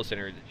this Isola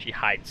Center that she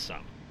hides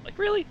some. Like,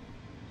 really?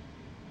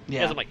 She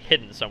has them like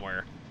hidden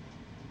somewhere.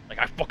 Like,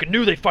 I fucking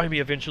knew they'd find me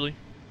eventually.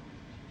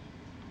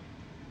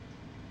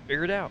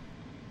 Figure it out.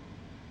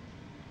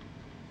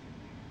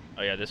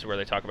 Oh yeah, this is where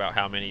they talk about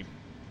how many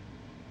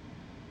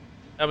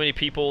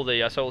people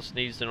the Isolus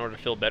needs in order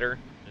to feel better.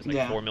 It's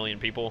like 4 million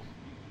people.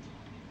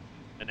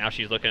 And now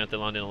she's looking at the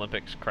London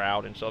Olympics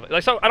crowd and stuff.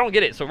 Like, so I don't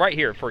get it. So right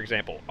here, for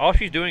example, all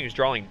she's doing is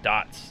drawing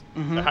dots.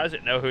 Mm-hmm. So how does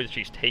it know who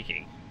she's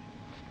taking?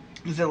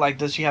 Is it like,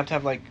 does she have to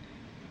have like,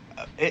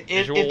 if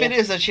Visual? it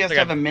is that she has Like to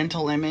have a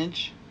mental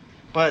image,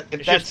 but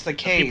if It's that's just the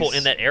case, people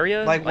in that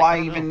area. like I why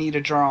don't even know. need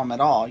to draw them at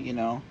all? You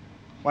know,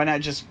 why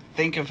not just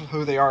think of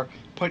who they are,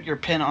 put your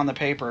pen on the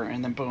paper,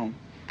 and then boom.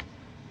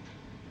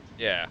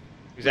 Yeah,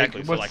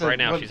 exactly. So what's like the- right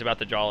now, what- she's about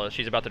to draw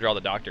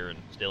the doctor and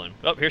steal him.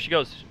 Oh, here she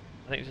goes.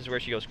 I think this is where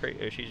she goes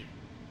crazy. She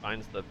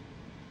finds the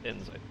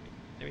pins. I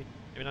think.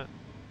 Maybe not.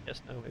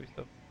 Yes, no, maybe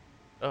so.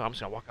 Oh, I'm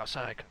just gonna walk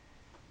outside.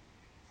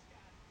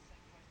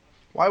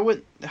 Why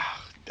would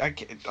I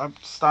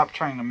stop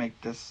trying to make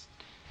this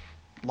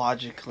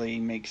logically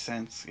make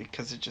sense,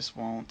 because it just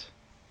won't.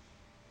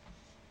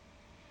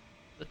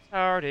 The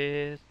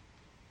TARDIS.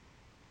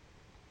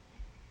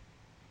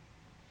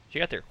 She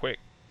got there quick.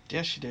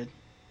 Yeah, she did.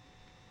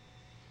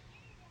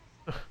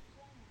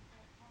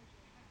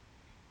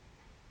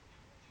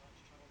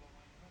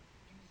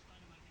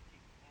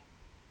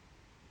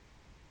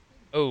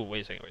 Oh,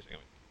 wait a second.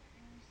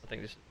 I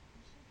think this.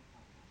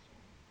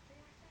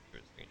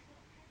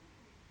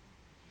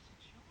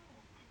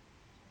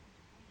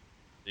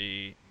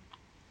 The.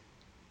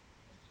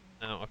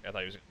 No, okay. I thought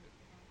he was.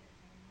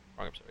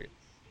 Wrong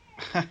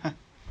episode.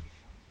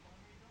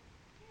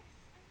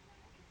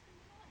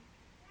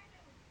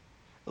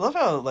 I love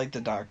how like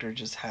the Doctor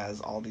just has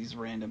all these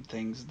random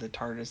things. The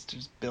TARDIS to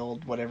just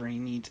build whatever he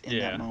needs in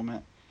Yeah. that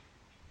moment.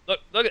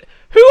 Look at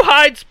who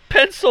hides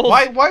pencils.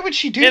 Why would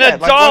she do In that?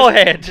 a Like, doll what-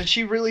 head. Did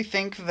she really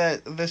think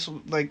that this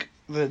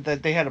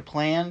that they had a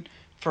plan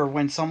for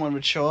when someone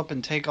would show up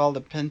and take all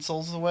the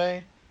pencils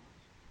away?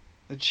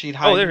 That she'd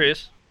hide. Oh, there he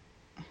is.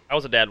 I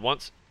was a dad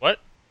once. What?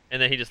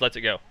 And then he just lets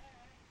it go.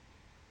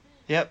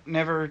 Yep,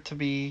 never to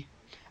be.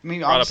 I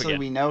mean, Brought up obviously again.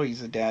 we know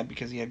he's a dad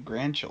because he had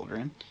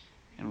grandchildren,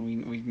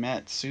 and we've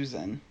met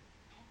Susan,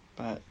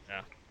 but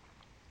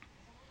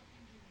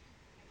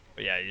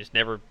But yeah, he just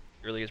never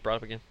really gets brought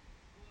up again.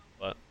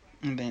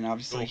 and then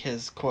obviously Cool.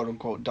 his quote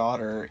unquote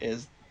daughter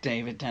is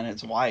David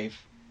Tennant's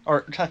wife,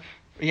 or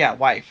yeah,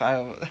 wife.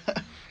 I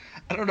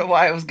don't know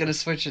why I was gonna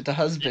switch it to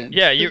husband.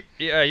 Yeah, you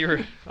were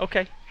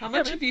okay. How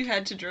much have you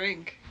had to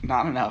drink?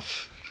 Not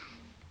enough.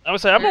 I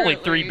would say I'm only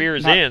 3 Apparently.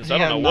 beers Not- in, so I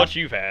yeah, don't know not- what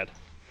you've had.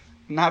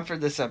 Not for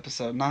this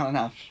episode. Not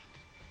enough.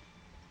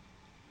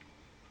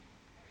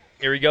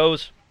 Here he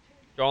goes,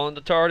 drawing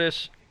the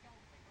TARDIS.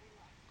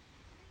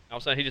 All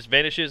of a sudden, he just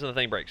vanishes and the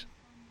thing breaks.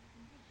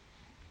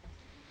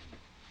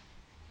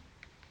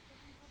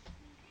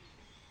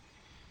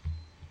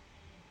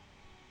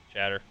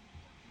 Shatter.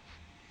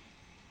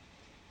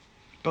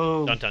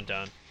 Boom. Dun dun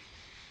dun.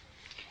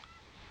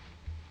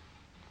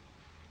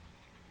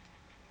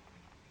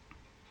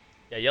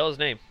 Yeah, yell his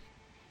name.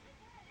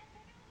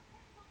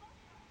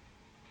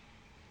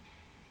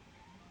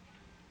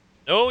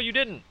 No, you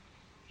didn't.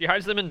 She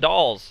hides them in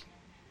dolls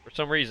for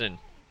some reason.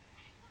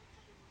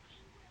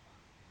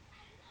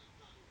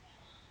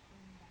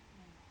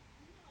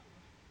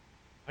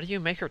 How do you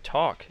make her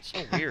talk? It's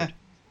so weird.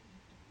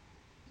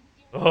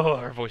 Oh,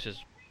 her voice is.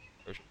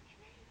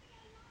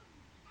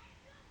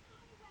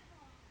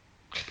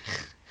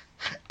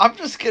 I'm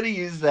just gonna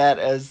use that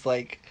as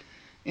like,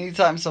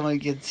 anytime someone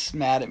gets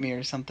mad at me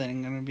or something,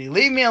 I'm gonna be,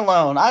 leave me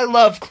alone. I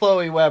love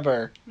Chloe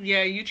Weber.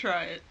 Yeah, you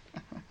try it.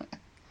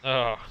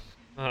 Oh,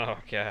 oh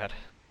God.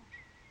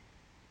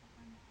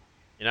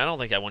 You know, I don't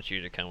think I want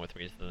you to come with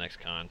me to the next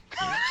con. You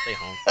just stay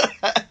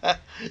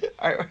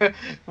home.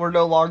 We're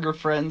no longer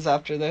friends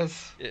after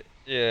this,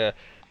 Yeah,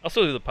 I'll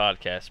still do the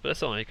podcast, but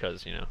that's only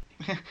because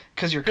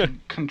because you're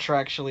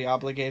contractually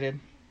obligated.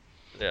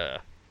 Yeah.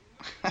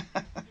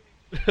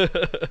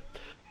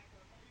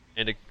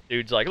 And the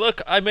dude's like,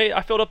 "Look, I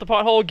filled up the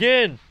pothole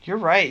again." You're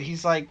right.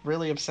 He's like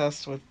really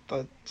obsessed with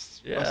a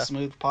Yeah.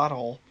 smooth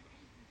pothole.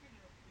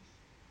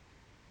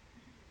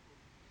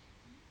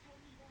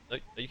 No,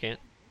 you can't.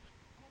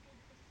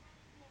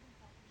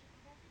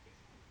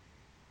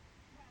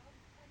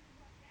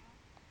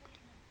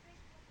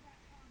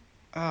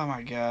 Oh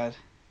my god.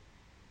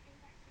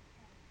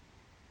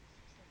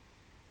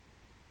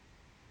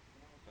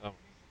 Oh.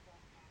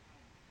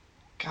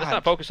 God. Let's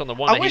not focus on the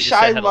one I that he wish just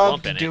said I had a lump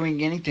loved in it.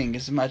 doing anything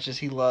as much as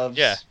he loves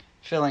Yeah.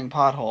 filling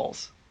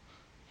potholes.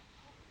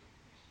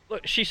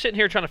 look, she's sitting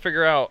here trying to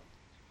figure out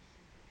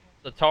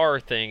the tar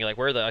thing, like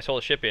where the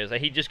Isola ship is. And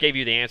he just gave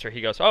you the answer.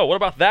 He goes, "Oh, what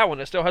about that one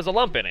that still has a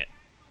lump in it?"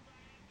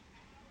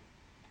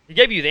 He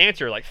gave you the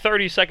answer like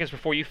 30 seconds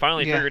before you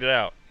finally Yeah. figured it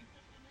out.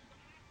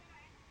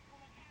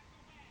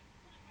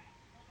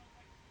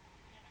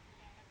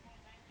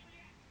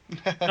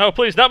 No,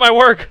 please, not my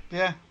work.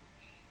 Yeah.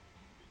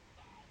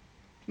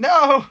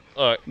 No,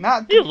 Look,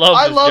 not. he loves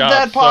I his love job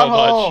that so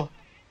pothole.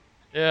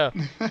 yeah,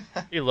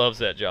 he loves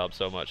that job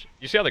so much.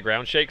 You see how the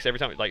ground shakes every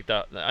time? Like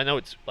I know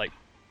it's like,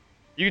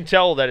 you can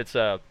tell that it's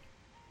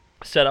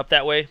set up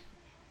that way.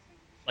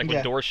 Like when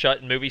Yeah. doors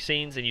shut in movie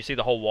scenes, and you see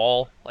the whole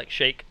wall like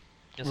shake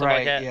and stuff Right,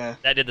 like that. yeah.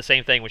 That did the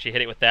same thing when she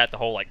hit it with that. The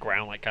whole like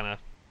ground like kind of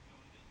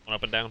went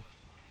up and down.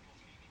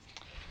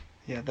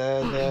 Yeah,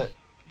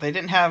 they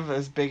didn't have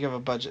as big of a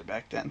budget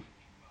back then.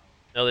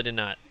 No, they did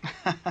not.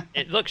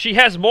 And look, she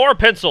has more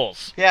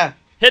pencils Yeah.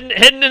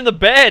 hidden in the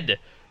bed.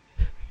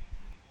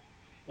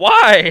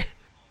 Why?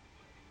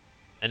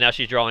 And now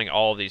she's drawing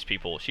all of these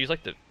people. She's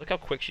like look how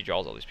quick she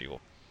draws all these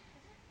people.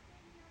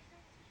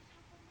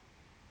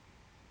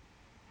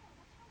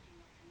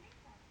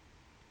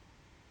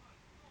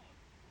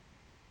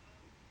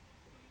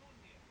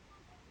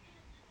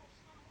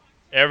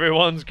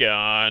 Everyone's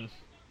gone.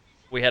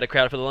 We had a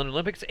crowd for the London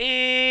Olympics,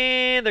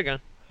 and they're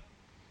gone.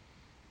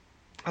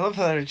 I love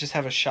how they just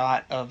have a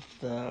shot of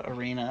the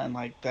arena and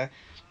like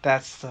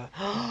that's the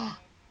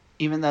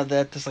even though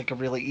that's like a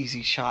really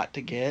easy shot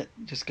to get,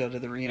 just go to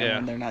the arena Yeah.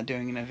 when they're not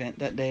doing an event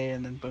that day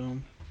and then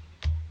boom.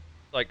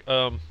 Like,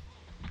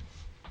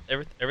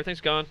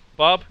 everything's gone.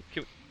 Bob,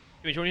 can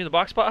we join you in the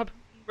box, Bob?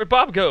 Where'd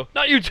Bob go?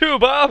 Not you too,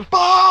 Bob!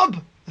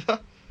 Bob!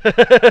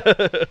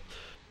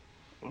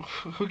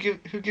 Who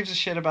gives a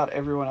shit about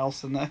everyone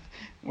else in that?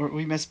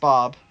 We miss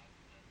Bob.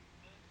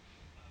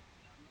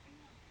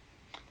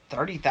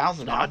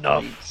 30,000 Not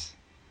enough. athletes.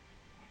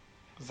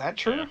 Is that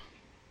true?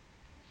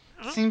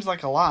 Yeah. Seems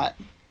like a lot.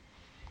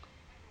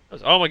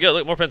 Oh my god,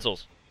 look, more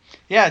pencils.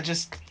 Yeah,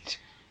 just.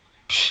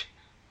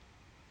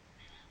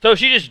 So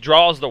she just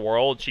draws the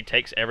world, she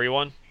takes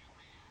everyone.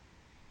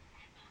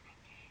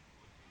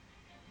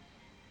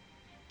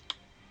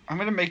 I'm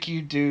gonna make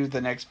you do the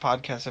next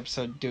podcast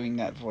episode doing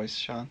that voice,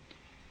 Sean.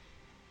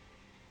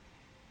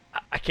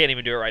 I can't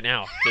even do it right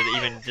now. To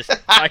even just,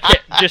 I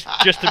can't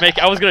just to make.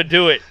 I was gonna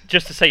do it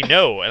just to say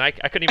no, and I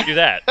couldn't even do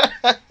that.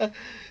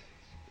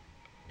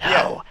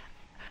 No,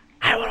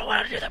 I don't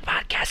want to do the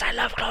podcast. I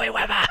love Chloe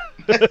Weber.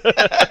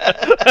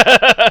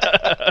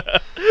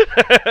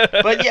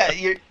 But yeah,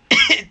 you.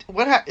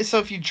 So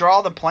if you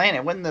draw the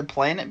planet, wouldn't the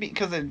planet be?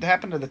 Because it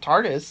happened to the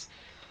TARDIS.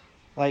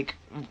 Like,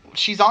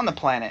 she's on the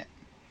planet.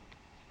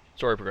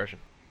 Story progression.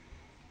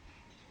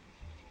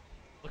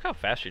 Look how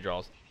fast she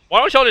draws. Why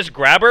don't y'all just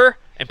grab her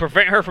and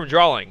prevent her from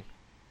drawing?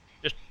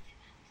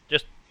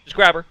 Just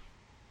grab her.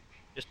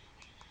 Just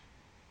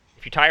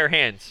if you tie her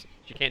hands,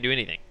 she can't do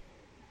anything.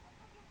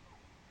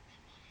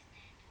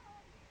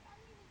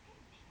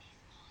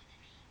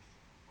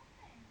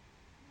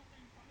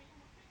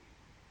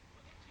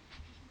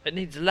 It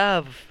needs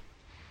love.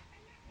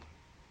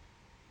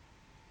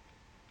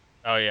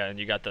 Oh yeah, and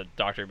you got the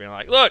doctor being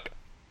like, "Look,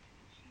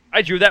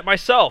 I drew that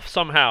myself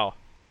somehow."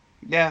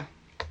 Yeah.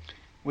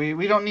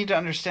 We don't need to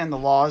understand the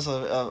laws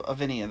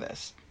of any of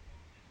this.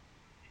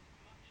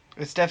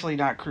 It's definitely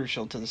not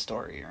crucial to the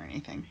story or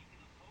anything.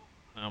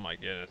 Oh my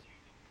goodness.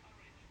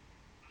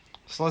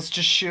 So let's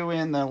just shoo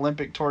in the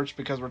Olympic torch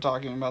because we're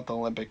talking about the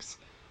Olympics.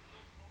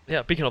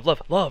 Yeah, speaking of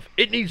love,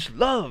 it needs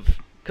love.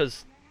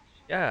 Cause,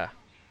 yeah,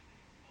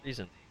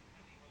 reason.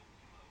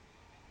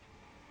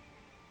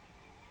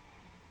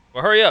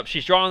 Well, hurry up.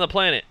 She's drawing the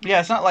planet. Yeah,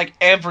 it's not like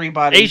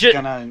everybody's Asia-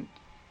 gonna.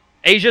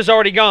 Asia's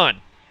already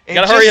gone. It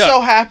Gotta just hurry up.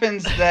 so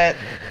happens that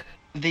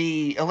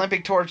the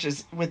Olympic torch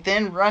is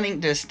within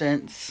running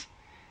distance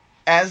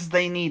as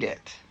they need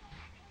it.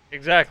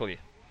 Exactly.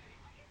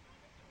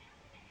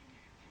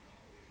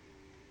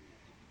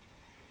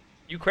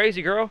 You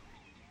crazy girl?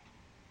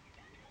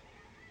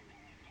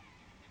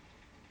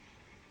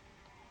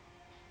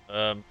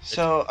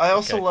 So I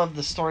also okay. love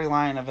the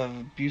storyline of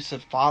an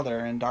abusive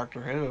father in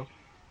Doctor Who.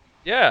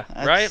 Yeah,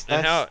 That's, right.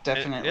 That's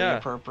definitely yeah,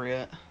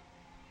 appropriate.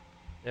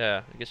 yeah.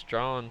 It gets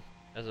drawn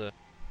as a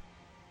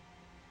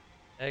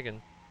egg,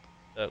 and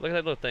look at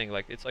that little thing.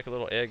 Like it's like a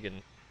little egg, and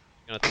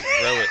you're gonna have to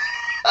throw it.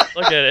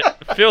 Look at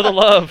it. Feel the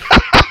love.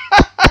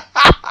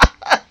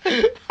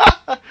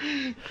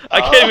 I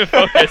can't even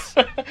focus.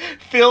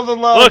 Feel the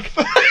love.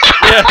 Look.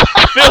 Yeah,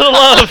 feel the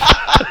love.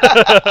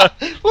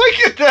 Look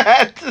at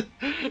that.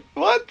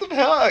 What the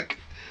heck?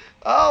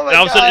 Oh my And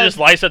all of a sudden, it god. just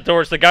lights up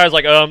torch. The guy's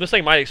like, this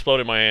thing might explode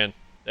in my hand.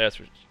 That's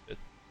stupid.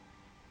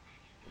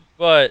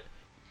 But,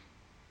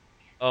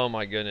 oh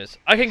my goodness.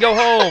 I can go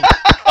home.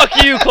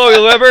 Fuck you,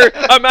 Chloe Weber.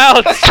 I'm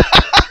out.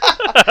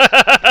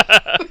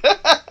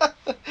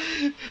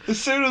 As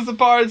soon as the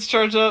parts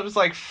charge up, it's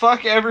like,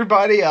 fuck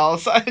everybody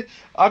else.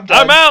 I'm done.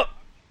 I'm out.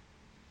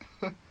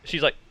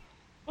 She's like,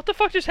 what the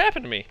fuck just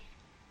happened to me?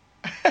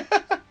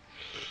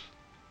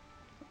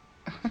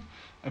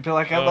 I'd be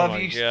like, I Oh love my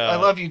you, God. I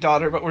love you,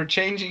 daughter, but we're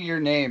changing your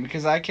name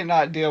because I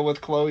cannot deal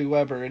with Chloe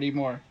Weber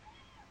anymore.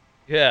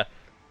 Yeah.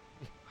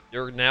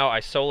 You're now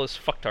Isolus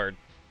Fucktard.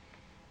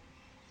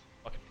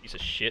 Fucking piece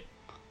of shit.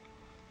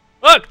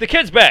 Look, the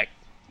kid's back!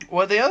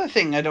 Well, the other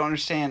thing I don't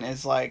understand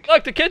is like,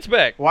 Look, the kid's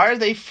back! why are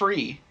they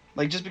free?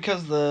 Like, just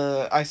because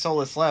the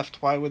Isolus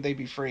left, why would they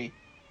be free?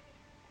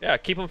 Yeah,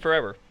 keep him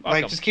forever. Fuck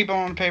Like, 'em. just keep them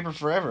on paper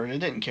forever. It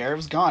didn't care. It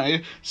was gone.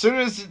 As soon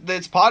as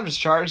its pod was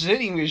charged, it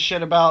didn't even give a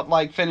shit about,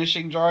 like,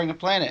 finishing drawing a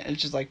planet. It's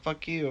just like,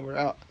 fuck you, we're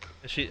out.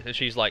 And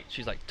she's like,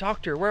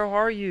 Doctor, where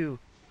are you?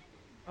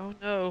 Oh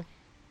no.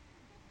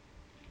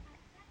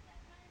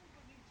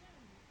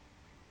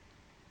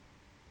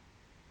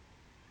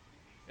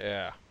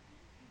 Yeah.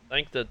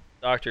 Thank the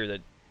doctor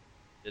that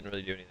didn't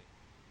really do anything.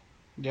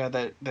 Yeah,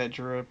 that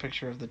drew a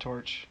picture of the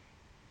torch.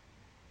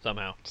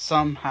 Somehow.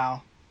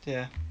 Somehow.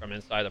 Yeah. From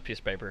inside a piece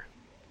of paper.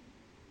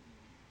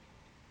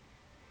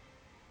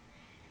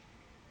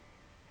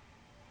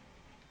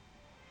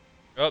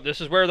 Oh,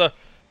 this is where the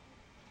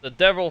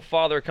devil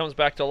father comes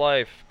back to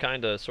life.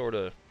 Kinda,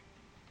 sorta.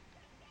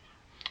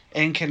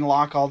 And can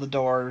lock all the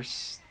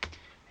doors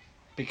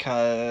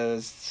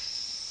because...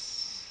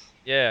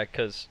 Yeah,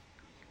 cause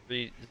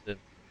reason.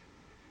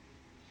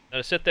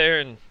 Now sit there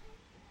and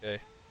okay.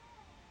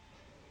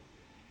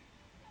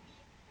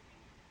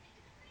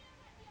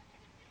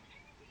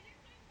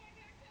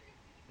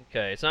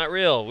 Okay, it's not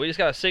real. We just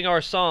gotta sing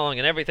our song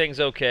and everything's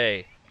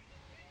okay.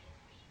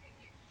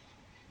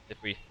 If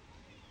we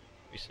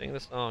sing the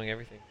song,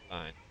 everything's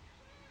fine.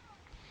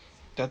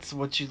 That's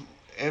what you...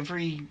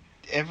 Every...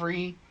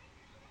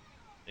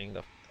 Sing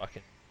the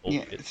fucking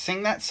Yeah, bullshit.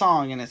 sing that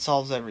song and it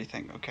solves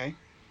everything, okay?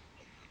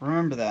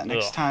 Remember that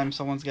next Ugh. time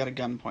someone's got a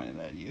gun pointed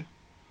at you.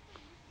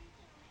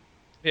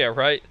 Yeah,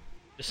 right?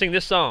 Just sing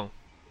this song.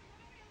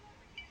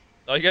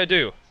 That's all you gotta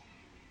do.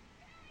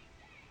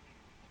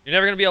 You're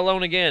never gonna be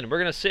alone again. We're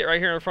gonna sit right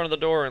here in front of the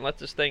door and let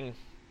this thing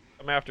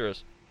come after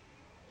us.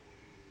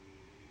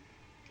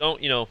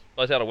 Don't,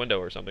 buzz out a window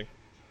or something.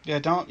 Yeah,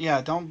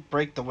 don't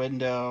break the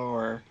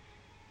window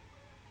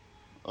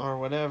or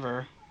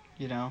whatever,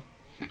 you know.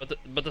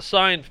 But the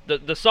sign,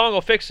 the song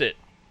will fix it.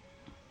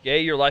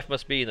 Gay your life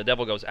must be, and the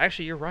devil goes,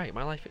 actually, you're right.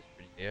 My life is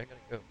pretty gay. I gotta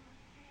go.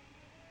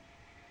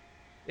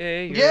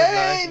 Gay your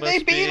Yay! life They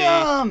must beat be.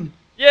 him!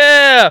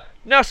 Yeah!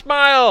 Now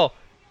smile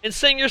and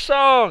sing your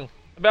song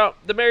about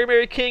the Merry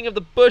Merry King of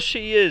the Bush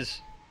he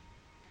is.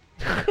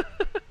 God,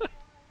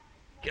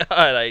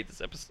 I hate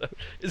this episode.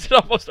 Is it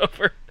almost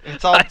over?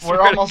 It's all. I We're swear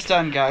to almost God.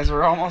 done, guys.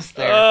 We're almost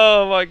there.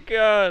 Oh my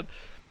God!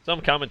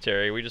 Some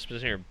commentary. We just been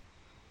here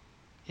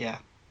Yeah.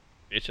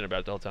 bitching about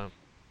it the whole time.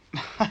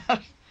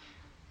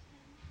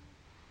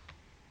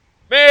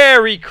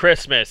 Merry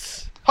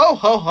Christmas! Ho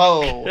ho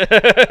ho!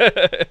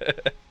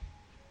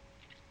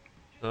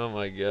 Oh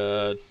my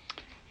God.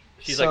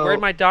 She's So- like,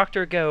 where'd my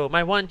doctor go?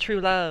 My one true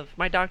love,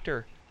 my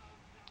doctor.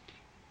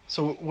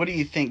 So, what do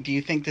you think? Do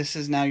you think this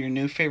is now your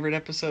new favorite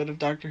episode of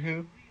Doctor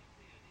Who?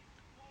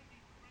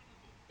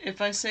 If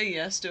I say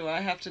yes, do I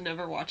have to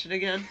never watch it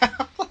again?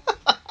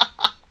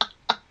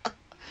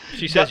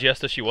 She says yes,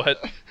 does she what?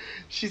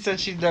 She said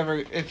she'd never.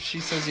 If she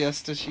says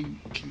yes, does she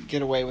can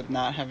get away with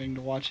not having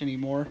to watch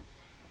anymore?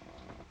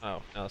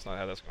 Oh, no, that's not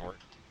how that's gonna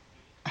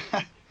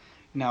work.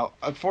 Now,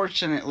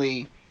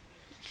 unfortunately,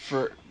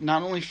 for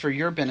not only for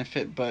your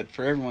benefit but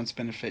for everyone's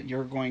benefit,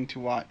 you're going to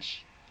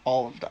watch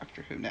all of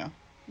Doctor Who now.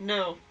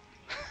 No.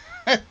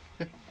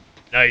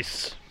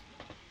 Nice.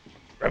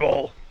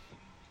 Rebel.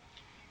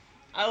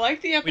 I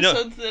like the We know-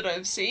 episodes that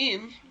I've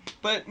seen,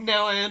 but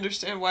now I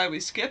understand why we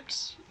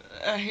skipped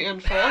a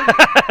handful.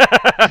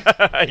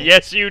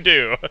 Yes, you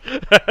do.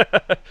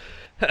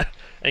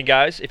 And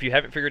guys, if you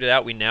haven't figured it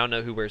out, we now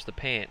know who wears the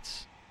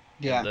pants.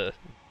 Yeah. In the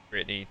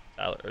Brittany,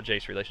 Tyler, or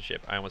Jace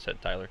relationship. I almost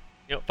said Tyler.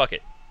 Fuck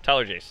it.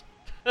 Tyler Jace.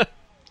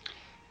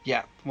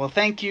 Yeah. Well,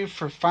 thank you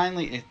for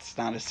finally. It's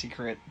not a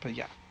secret, but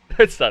yeah.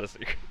 It's not a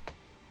secret.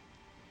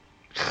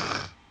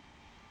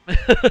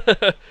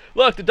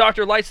 Look, the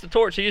doctor lights the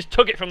torch. He just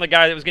took it from the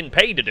guy that was getting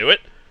paid to do it.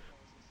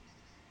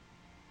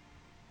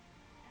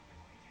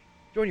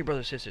 Join your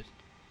brothers and sisters.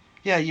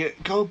 Yeah, you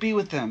go be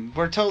with them.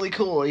 We're totally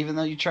cool, even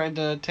though you tried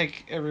to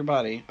take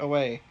everybody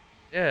away.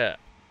 Yeah.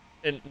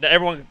 And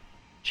everyone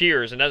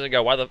cheers and doesn't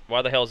go, why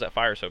the hell is that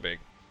fire so big?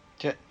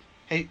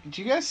 Hey,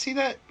 do you guys see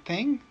that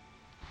thing?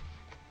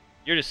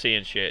 You're just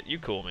seeing shit. You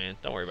cool, man.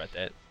 Don't worry about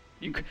that.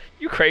 You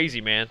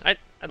crazy, man. I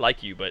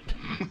like you, but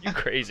you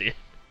crazy.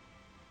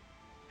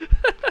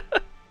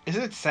 Is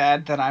it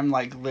sad that I'm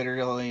like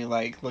literally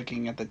like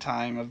looking at the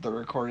time of the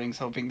recordings,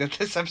 hoping that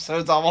this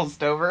episode's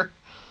almost over?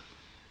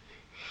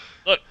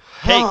 Look,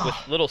 cake with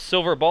little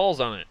silver balls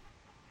on it.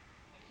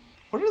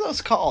 What are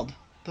those called?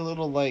 The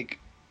little like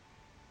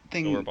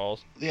thing. Silver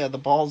balls. Yeah, the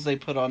balls they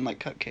put on like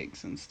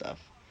cupcakes and stuff.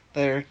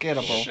 They're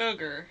gettable.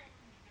 Sugar.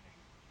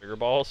 Sugar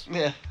balls.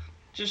 Yeah.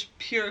 Just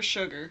pure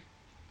sugar.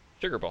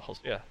 Sugar balls,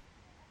 yeah.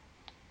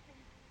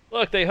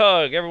 Look, they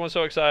hug. Everyone's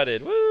so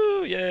excited.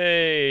 Woo!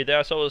 Yay! The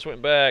Isolus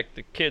went back.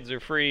 The kids are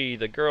free.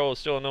 The girl is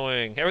still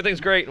annoying. Everything's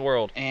great in the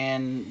world.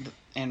 And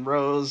and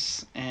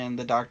Rose and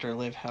the Doctor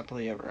live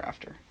happily ever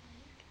after.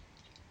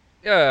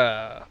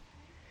 Yeah.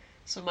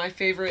 So my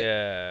favorite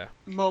Yeah.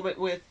 moment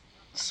with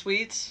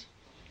Sweets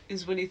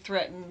is when he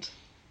threatened,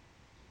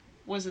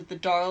 was it the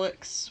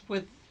Daleks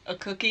with a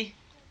cookie?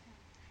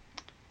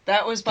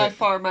 That was by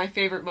far my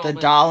favorite The moment.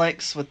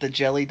 Daleks with the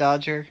Jelly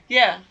Dodger.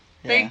 Yeah,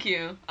 thank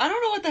you. I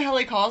don't know what the hell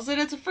he calls it.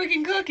 It's a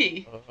freaking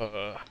cookie.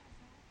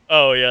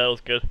 Oh yeah, that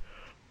was good.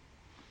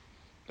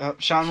 Oh,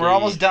 Sean, we're Jeez.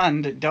 almost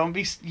done. Don't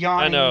be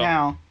yawning know.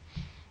 now.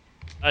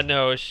 I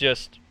know, it's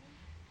just,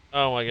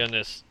 oh my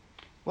goodness.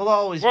 We'll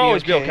always We'll be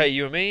always okay. be okay,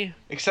 you and me.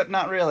 Except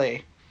not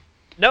really.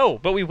 No,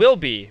 but we will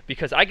be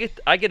because I get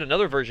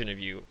another version of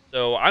you,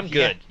 so I'm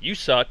good. Yeah. You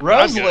suck. but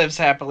Rose I'm good. lives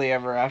happily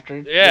ever after.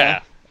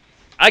 Yeah.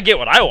 I get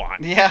what I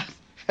want. Yeah.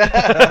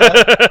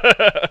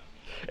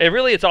 And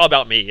really, it's all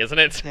about me, isn't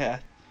it? Yeah.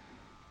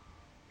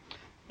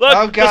 Look,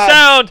 Oh, the God.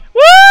 sound.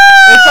 Woo!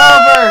 It's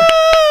over.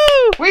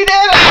 We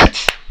did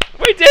it!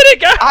 We did it,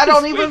 guys. I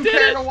don't We even did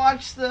care it. to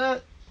watch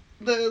the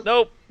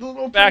Nope.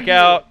 little Back preview.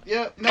 out.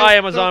 Yep. Bye,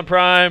 Amazon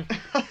Prime.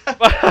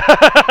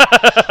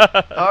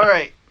 All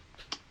right.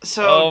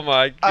 So Oh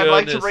my goodness. I'd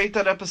like to rate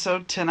that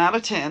episode 10 out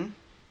of 10.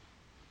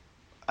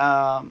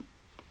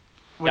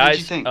 What Guys, did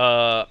you think?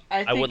 I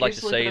think would like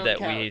you're to say sleeping on that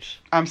the we. couch.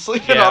 I'm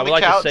sleeping Yeah, I on would the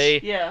like couch. to say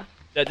Yeah.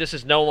 that this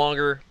is no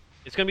longer.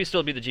 It's going to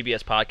still be the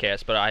GBS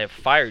podcast, but I have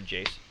fired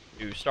Jace,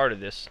 who started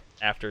this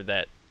after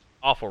that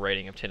awful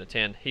rating of 10 to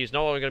 10. He's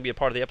no longer going to be a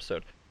part of the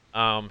episode.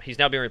 He's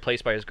now being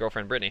replaced by his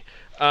girlfriend Brittany.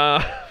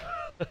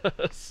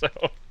 So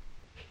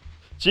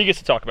she gets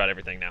to talk about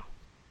everything now,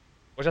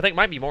 which I think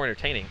might be more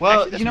entertaining. Well,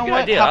 Actually, that's you know a good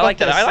what? idea. How I about like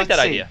that. this? I like that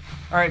Let's see. idea.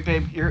 All right,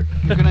 babe. You're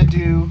gonna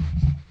do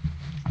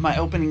my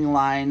opening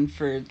line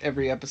for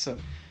every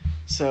episode.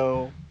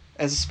 So,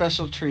 as a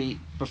special treat,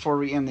 before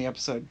we end the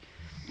episode,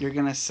 you're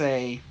gonna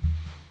say,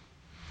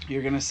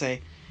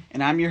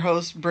 and I'm your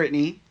host,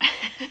 Brittany.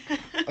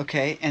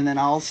 Okay, and then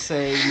I'll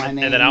say my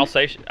name. And then I'll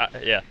say,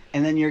 yeah.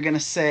 And then you're gonna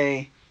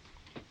say,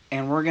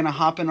 and we're gonna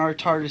hop in our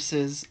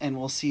TARDISes, and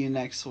we'll see you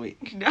next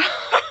week. No.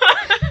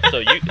 So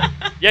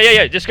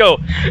yeah. Just go.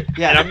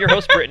 Yeah. And I'm your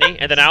host, Brittany.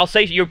 And then I'll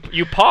say you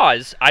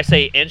pause. I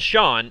say and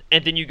Sean,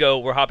 and then you go.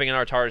 We're hopping in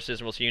our TARDISes,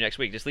 and we'll see you next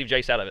week. Just leave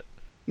Jace out of it.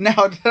 No.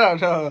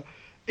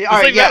 Yeah, all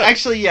right, leave yeah, that.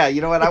 actually, yeah. You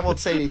know what? I won't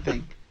say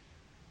anything.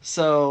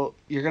 So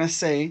you're gonna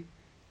say,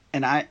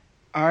 and I.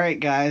 All right,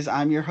 guys.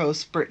 I'm your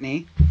host,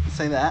 Brittany.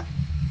 Say that.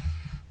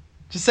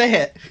 Just say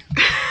it.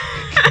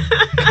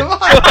 Come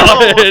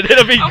on.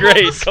 It'll be I'm on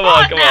great. the Come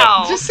on, spot come now.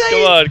 on. Just say Come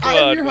it. on, come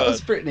I'm on, your come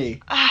host, on.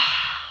 Brittany.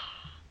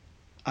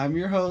 I'm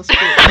your host,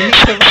 Brittany.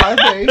 Come on,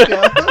 there you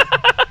go.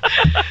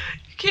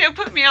 You can't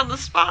put me on the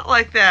spot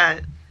like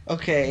that.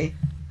 Okay.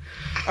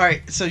 All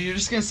right. So you're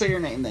just gonna say your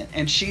name then,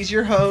 and she's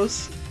your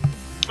host.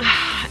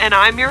 And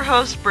I'm your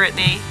host,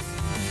 Brittany.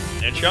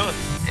 And Sean.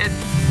 And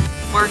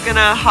we're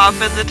gonna hop in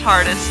the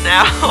TARDIS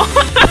now.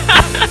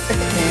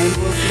 And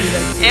we'll see you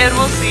next week. And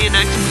we'll see you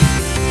next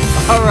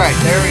week. All right.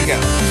 There we go.